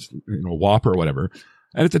 this, Whopper or whatever.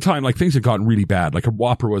 And at the time, things had gotten really bad. Like a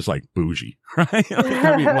Whopper was bougie, right? It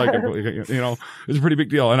was a pretty big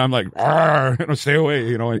deal. And I'm like, stay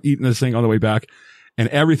away, and eating this thing on the way back. And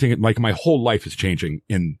everything, my whole life is changing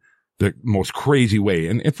in the most crazy way,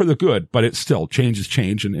 and for the good, but it's still change.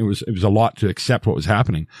 And it was a lot to accept what was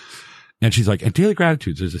happening. And she's like, and daily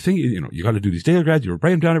gratitudes, there's a thing, you got to do these daily gratitudes. You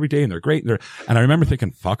write them down every day, and they're great. And I remember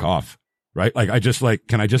thinking, fuck off, right? Can I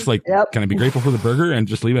be grateful for the burger and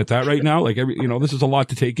just leave it at that right now? This is a lot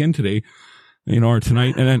to take in today, or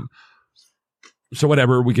tonight. And then, so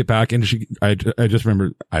whatever, we get back, and I just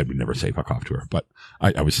remember, I would never say fuck off to her, but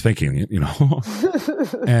I was thinking it,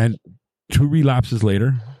 and 2 relapses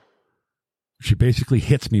later, she basically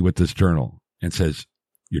hits me with this journal and says,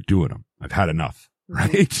 you're doing them. I've had enough.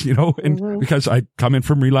 Right. Because I come in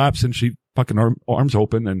from relapse, and she fucking arms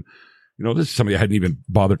open, and, this is somebody I hadn't even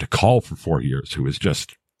bothered to call for 4 years, who was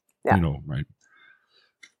just, right.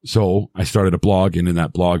 So I started a blog, and in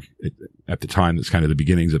that blog at the time, that's kind of the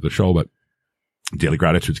beginnings of the show, but Daily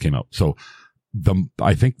Gratitudes came out. So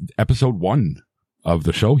I think episode 1 of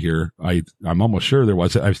the show here, I'm almost sure there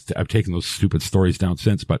was, I've taken those stupid stories down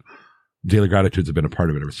since, but Daily Gratitudes have been a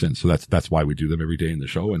part of it ever since. So that's why we do them every day in the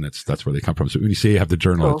show, and that's where they come from. So when you say you have the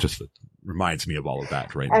journal, It just reminds me of all of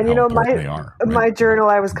that, right? And my journal,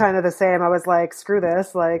 I was kind of the same. I was like, screw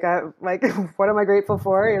this. What am I grateful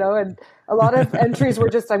for? And a lot of entries were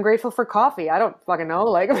just, I'm grateful for coffee. I don't fucking know.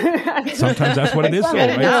 Sometimes that's what it is,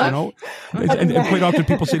 though, right? And quite often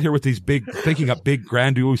people sit here with these thinking up big,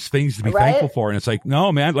 grandiose things to be thankful for. And it's like,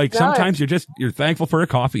 no, man, sometimes you're thankful for a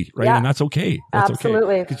coffee, right? Yeah. And that's okay. That's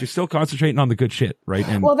absolutely. Because you're still concentrating on the good shit, right?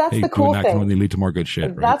 And that's the cool thing. Can only lead to more good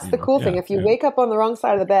shit, right? That's the cool thing. If you wake up on the wrong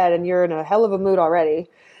side of the bed and you're in a hell of a mood already,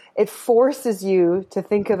 it forces you to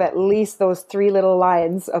think of at least those 3 little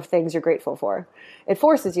lines of things you're grateful for. It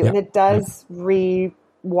forces you, and it does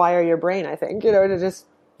rewire your brain, I think, to just...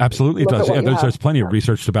 Absolutely, it does. Yeah, there's plenty of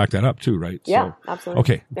research to back that up, too, right? Yeah, absolutely.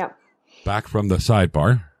 Okay. Yeah. Back from the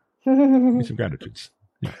sidebar. Some gratitudes.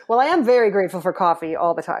 Yeah. Well, I am very grateful for coffee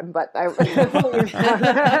all the time, but we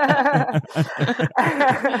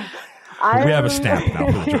have a stamp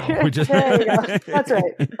now for the journal. There you go. That's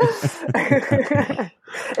right.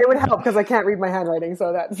 It would help because I can't read my handwriting,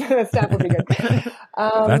 so that stamp would be good.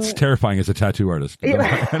 That's terrifying as a tattoo artist. I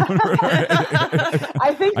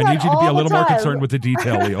think I need you to be a little more concerned with the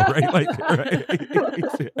detail, Leo, right? Like, right?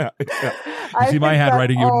 You see my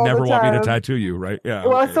handwriting, you'd never want me to tattoo you, right? Yeah.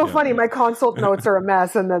 Well, it's so funny. My consult notes are a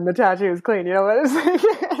mess, and then the tattoo is clean. You know what?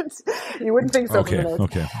 You wouldn't think so. Okay.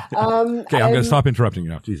 Okay. I'm going to stop interrupting you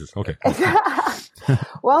now. Jesus. Okay.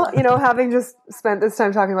 Well, having just spent this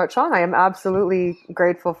time talking about Sean, I am absolutely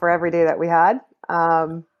grateful for every day that we had,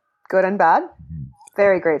 good and bad.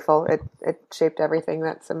 Very grateful. It shaped everything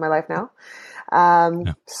that's in my life now.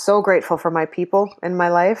 So grateful for my people in my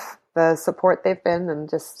life, the support they've been, and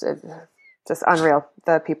just unreal.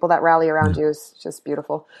 The people that rally around you is just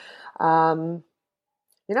beautiful. I'm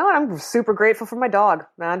super grateful for my dog,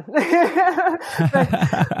 man. my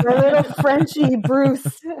little Frenchie,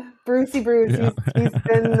 Brucey Bruce. Yeah. He's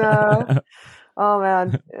been, oh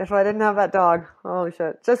man, if I didn't have that dog, holy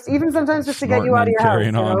shit. Just even sometimes just to get you out of your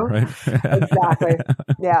house, right? Exactly.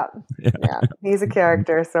 Yeah. He's a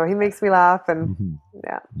character, so he makes me laugh, and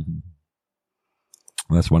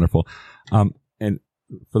That's wonderful. And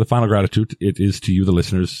for the final gratitude, it is to you, the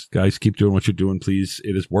listeners. Guys, keep doing what you're doing, please.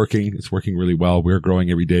 It is working. It's working really well. We're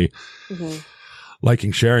growing every day.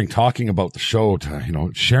 Liking, sharing, talking about the show,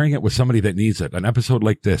 sharing it with somebody that needs it. An episode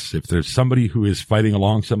like this, if there's somebody who is fighting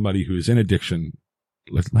along somebody who is in addiction,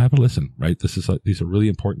 let's have a listen, right? These are really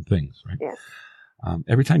important things, right? Yeah.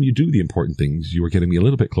 Every time you do the important things, you are getting me a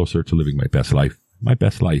little bit closer to living my best life. My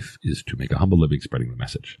best life is to make a humble living spreading the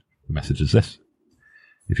message. The message is this.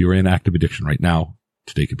 If you are in active addiction right now,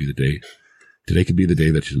 today could be the day. Today could be the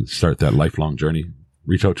day that you start that lifelong journey.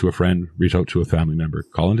 Reach out to a friend, reach out to a family member,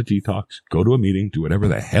 call into detox, go to a meeting, do whatever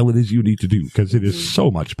the hell it is you need to do, because it is so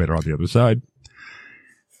much better on the other side.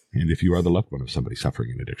 And if you are the loved one of somebody suffering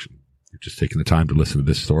in addiction, you've just taken the time to listen to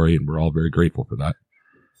this story, and we're all very grateful for that.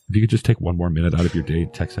 If you could just take one more minute out of your day,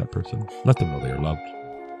 text that person, let them know they are loved.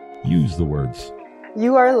 Use the words,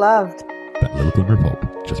 "You are loved." That little glimmer of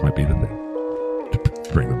hope just might be the thing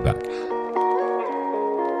to bring them back.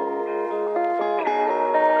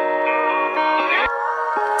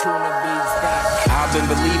 I've been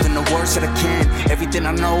believing the worst that I can. Everything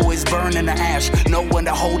I know is burning to ash. No one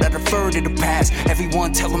to hold, I defer to the past.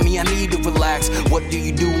 Everyone telling me I need to relax. What do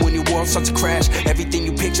you do when your world starts to crash? Everything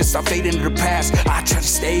you picture start fading to the past. I try to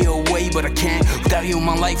stay away, but I can't. Without you in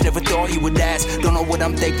my life, never thought you would ask. Don't know what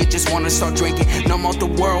I'm thinking, just wanna start drinking. Numb out the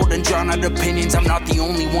world and drown out opinions. I'm not the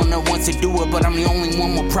only one that wants to do it, but I'm the only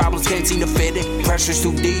one with problems, can't seem to fit it. Pressure's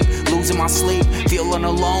too deep, losing my sleep. Feeling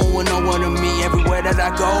alone with no one to me. Everywhere that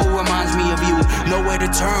I go reminds me of you. Nowhere to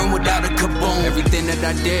turn without a kaboom. Everything that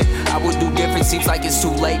I did, I would do different. Seems like it's too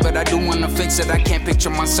late, but I do wanna fix it. I can't picture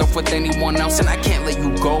myself with anyone else, and I can't let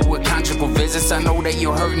you go with conjugal visits. I know that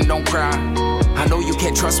you're hurting, don't cry. I know you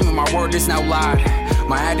can't trust me, my word is now lied.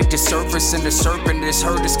 My addict is surface and the serpent is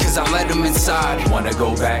hurt is cause I let him inside. Wanna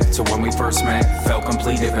go back to when we first met. Felt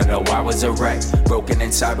complete even though I was a wreck. Broken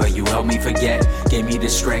inside but you helped me forget. Gave me the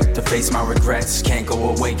strength to face my regrets. Can't go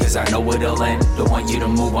away cause I know it'll end. Don't want you to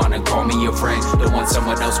move on and call me your friend. Don't want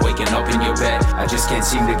someone else waking up in your bed. I just can't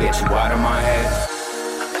seem to get you out of my head.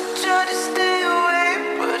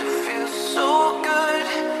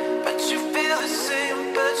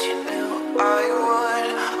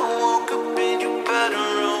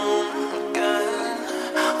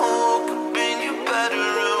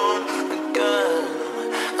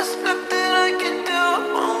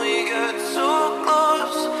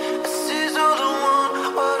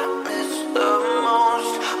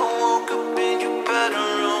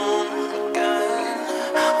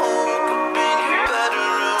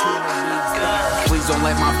 Don't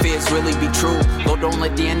let my fears really be true. Lord, don't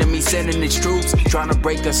let the enemy send in its troops. Trying to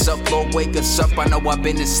break us up, Lord, wake us up. I know I've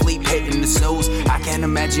been asleep, hitting the snooze. I can't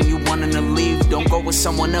imagine you wanting to leave. Don't go with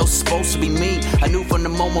someone else, supposed to be me. I knew from the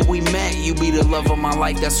moment we met, you be the love of my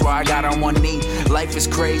life. That's why I got on one knee. Life is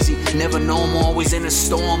crazy, never know I'm always in a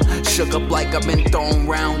storm. Shook up like I've been thrown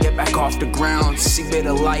round. Get back off the ground, see bit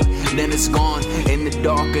of light, then it's gone. In the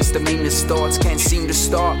darkest, the meanest thoughts can't seem to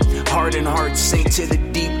start. Heart and heart sink to the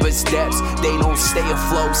deepest depths. They don't stay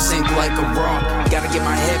afloat, sink like a rock. Gotta get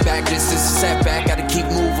my head back, this is a setback. Gotta keep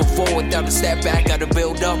moving forward without a step back. Gotta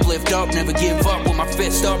build up, lift up, never give up. With my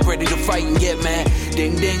fist up, ready to fight and get mad.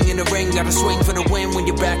 Ding ding in the ring, gotta swing for the win. When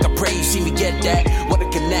you're back, I pray you see me get that. What a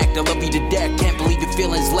connect, I love you to death. Can't believe your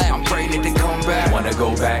feelings left, I'm praying that they come back. Wanna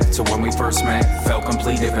go back to when we first met. Felt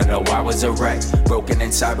complete even though I was a wreck. Broken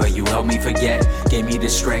inside but you helped me forget. Gave me the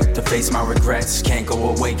strength to face my regrets. Can't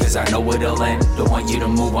go away cause I know it'll end. Don't want you to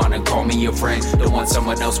move on and call me your friend. Don't want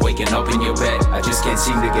someone else waking up in your bed. I just can't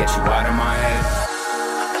seem to get you out of my head.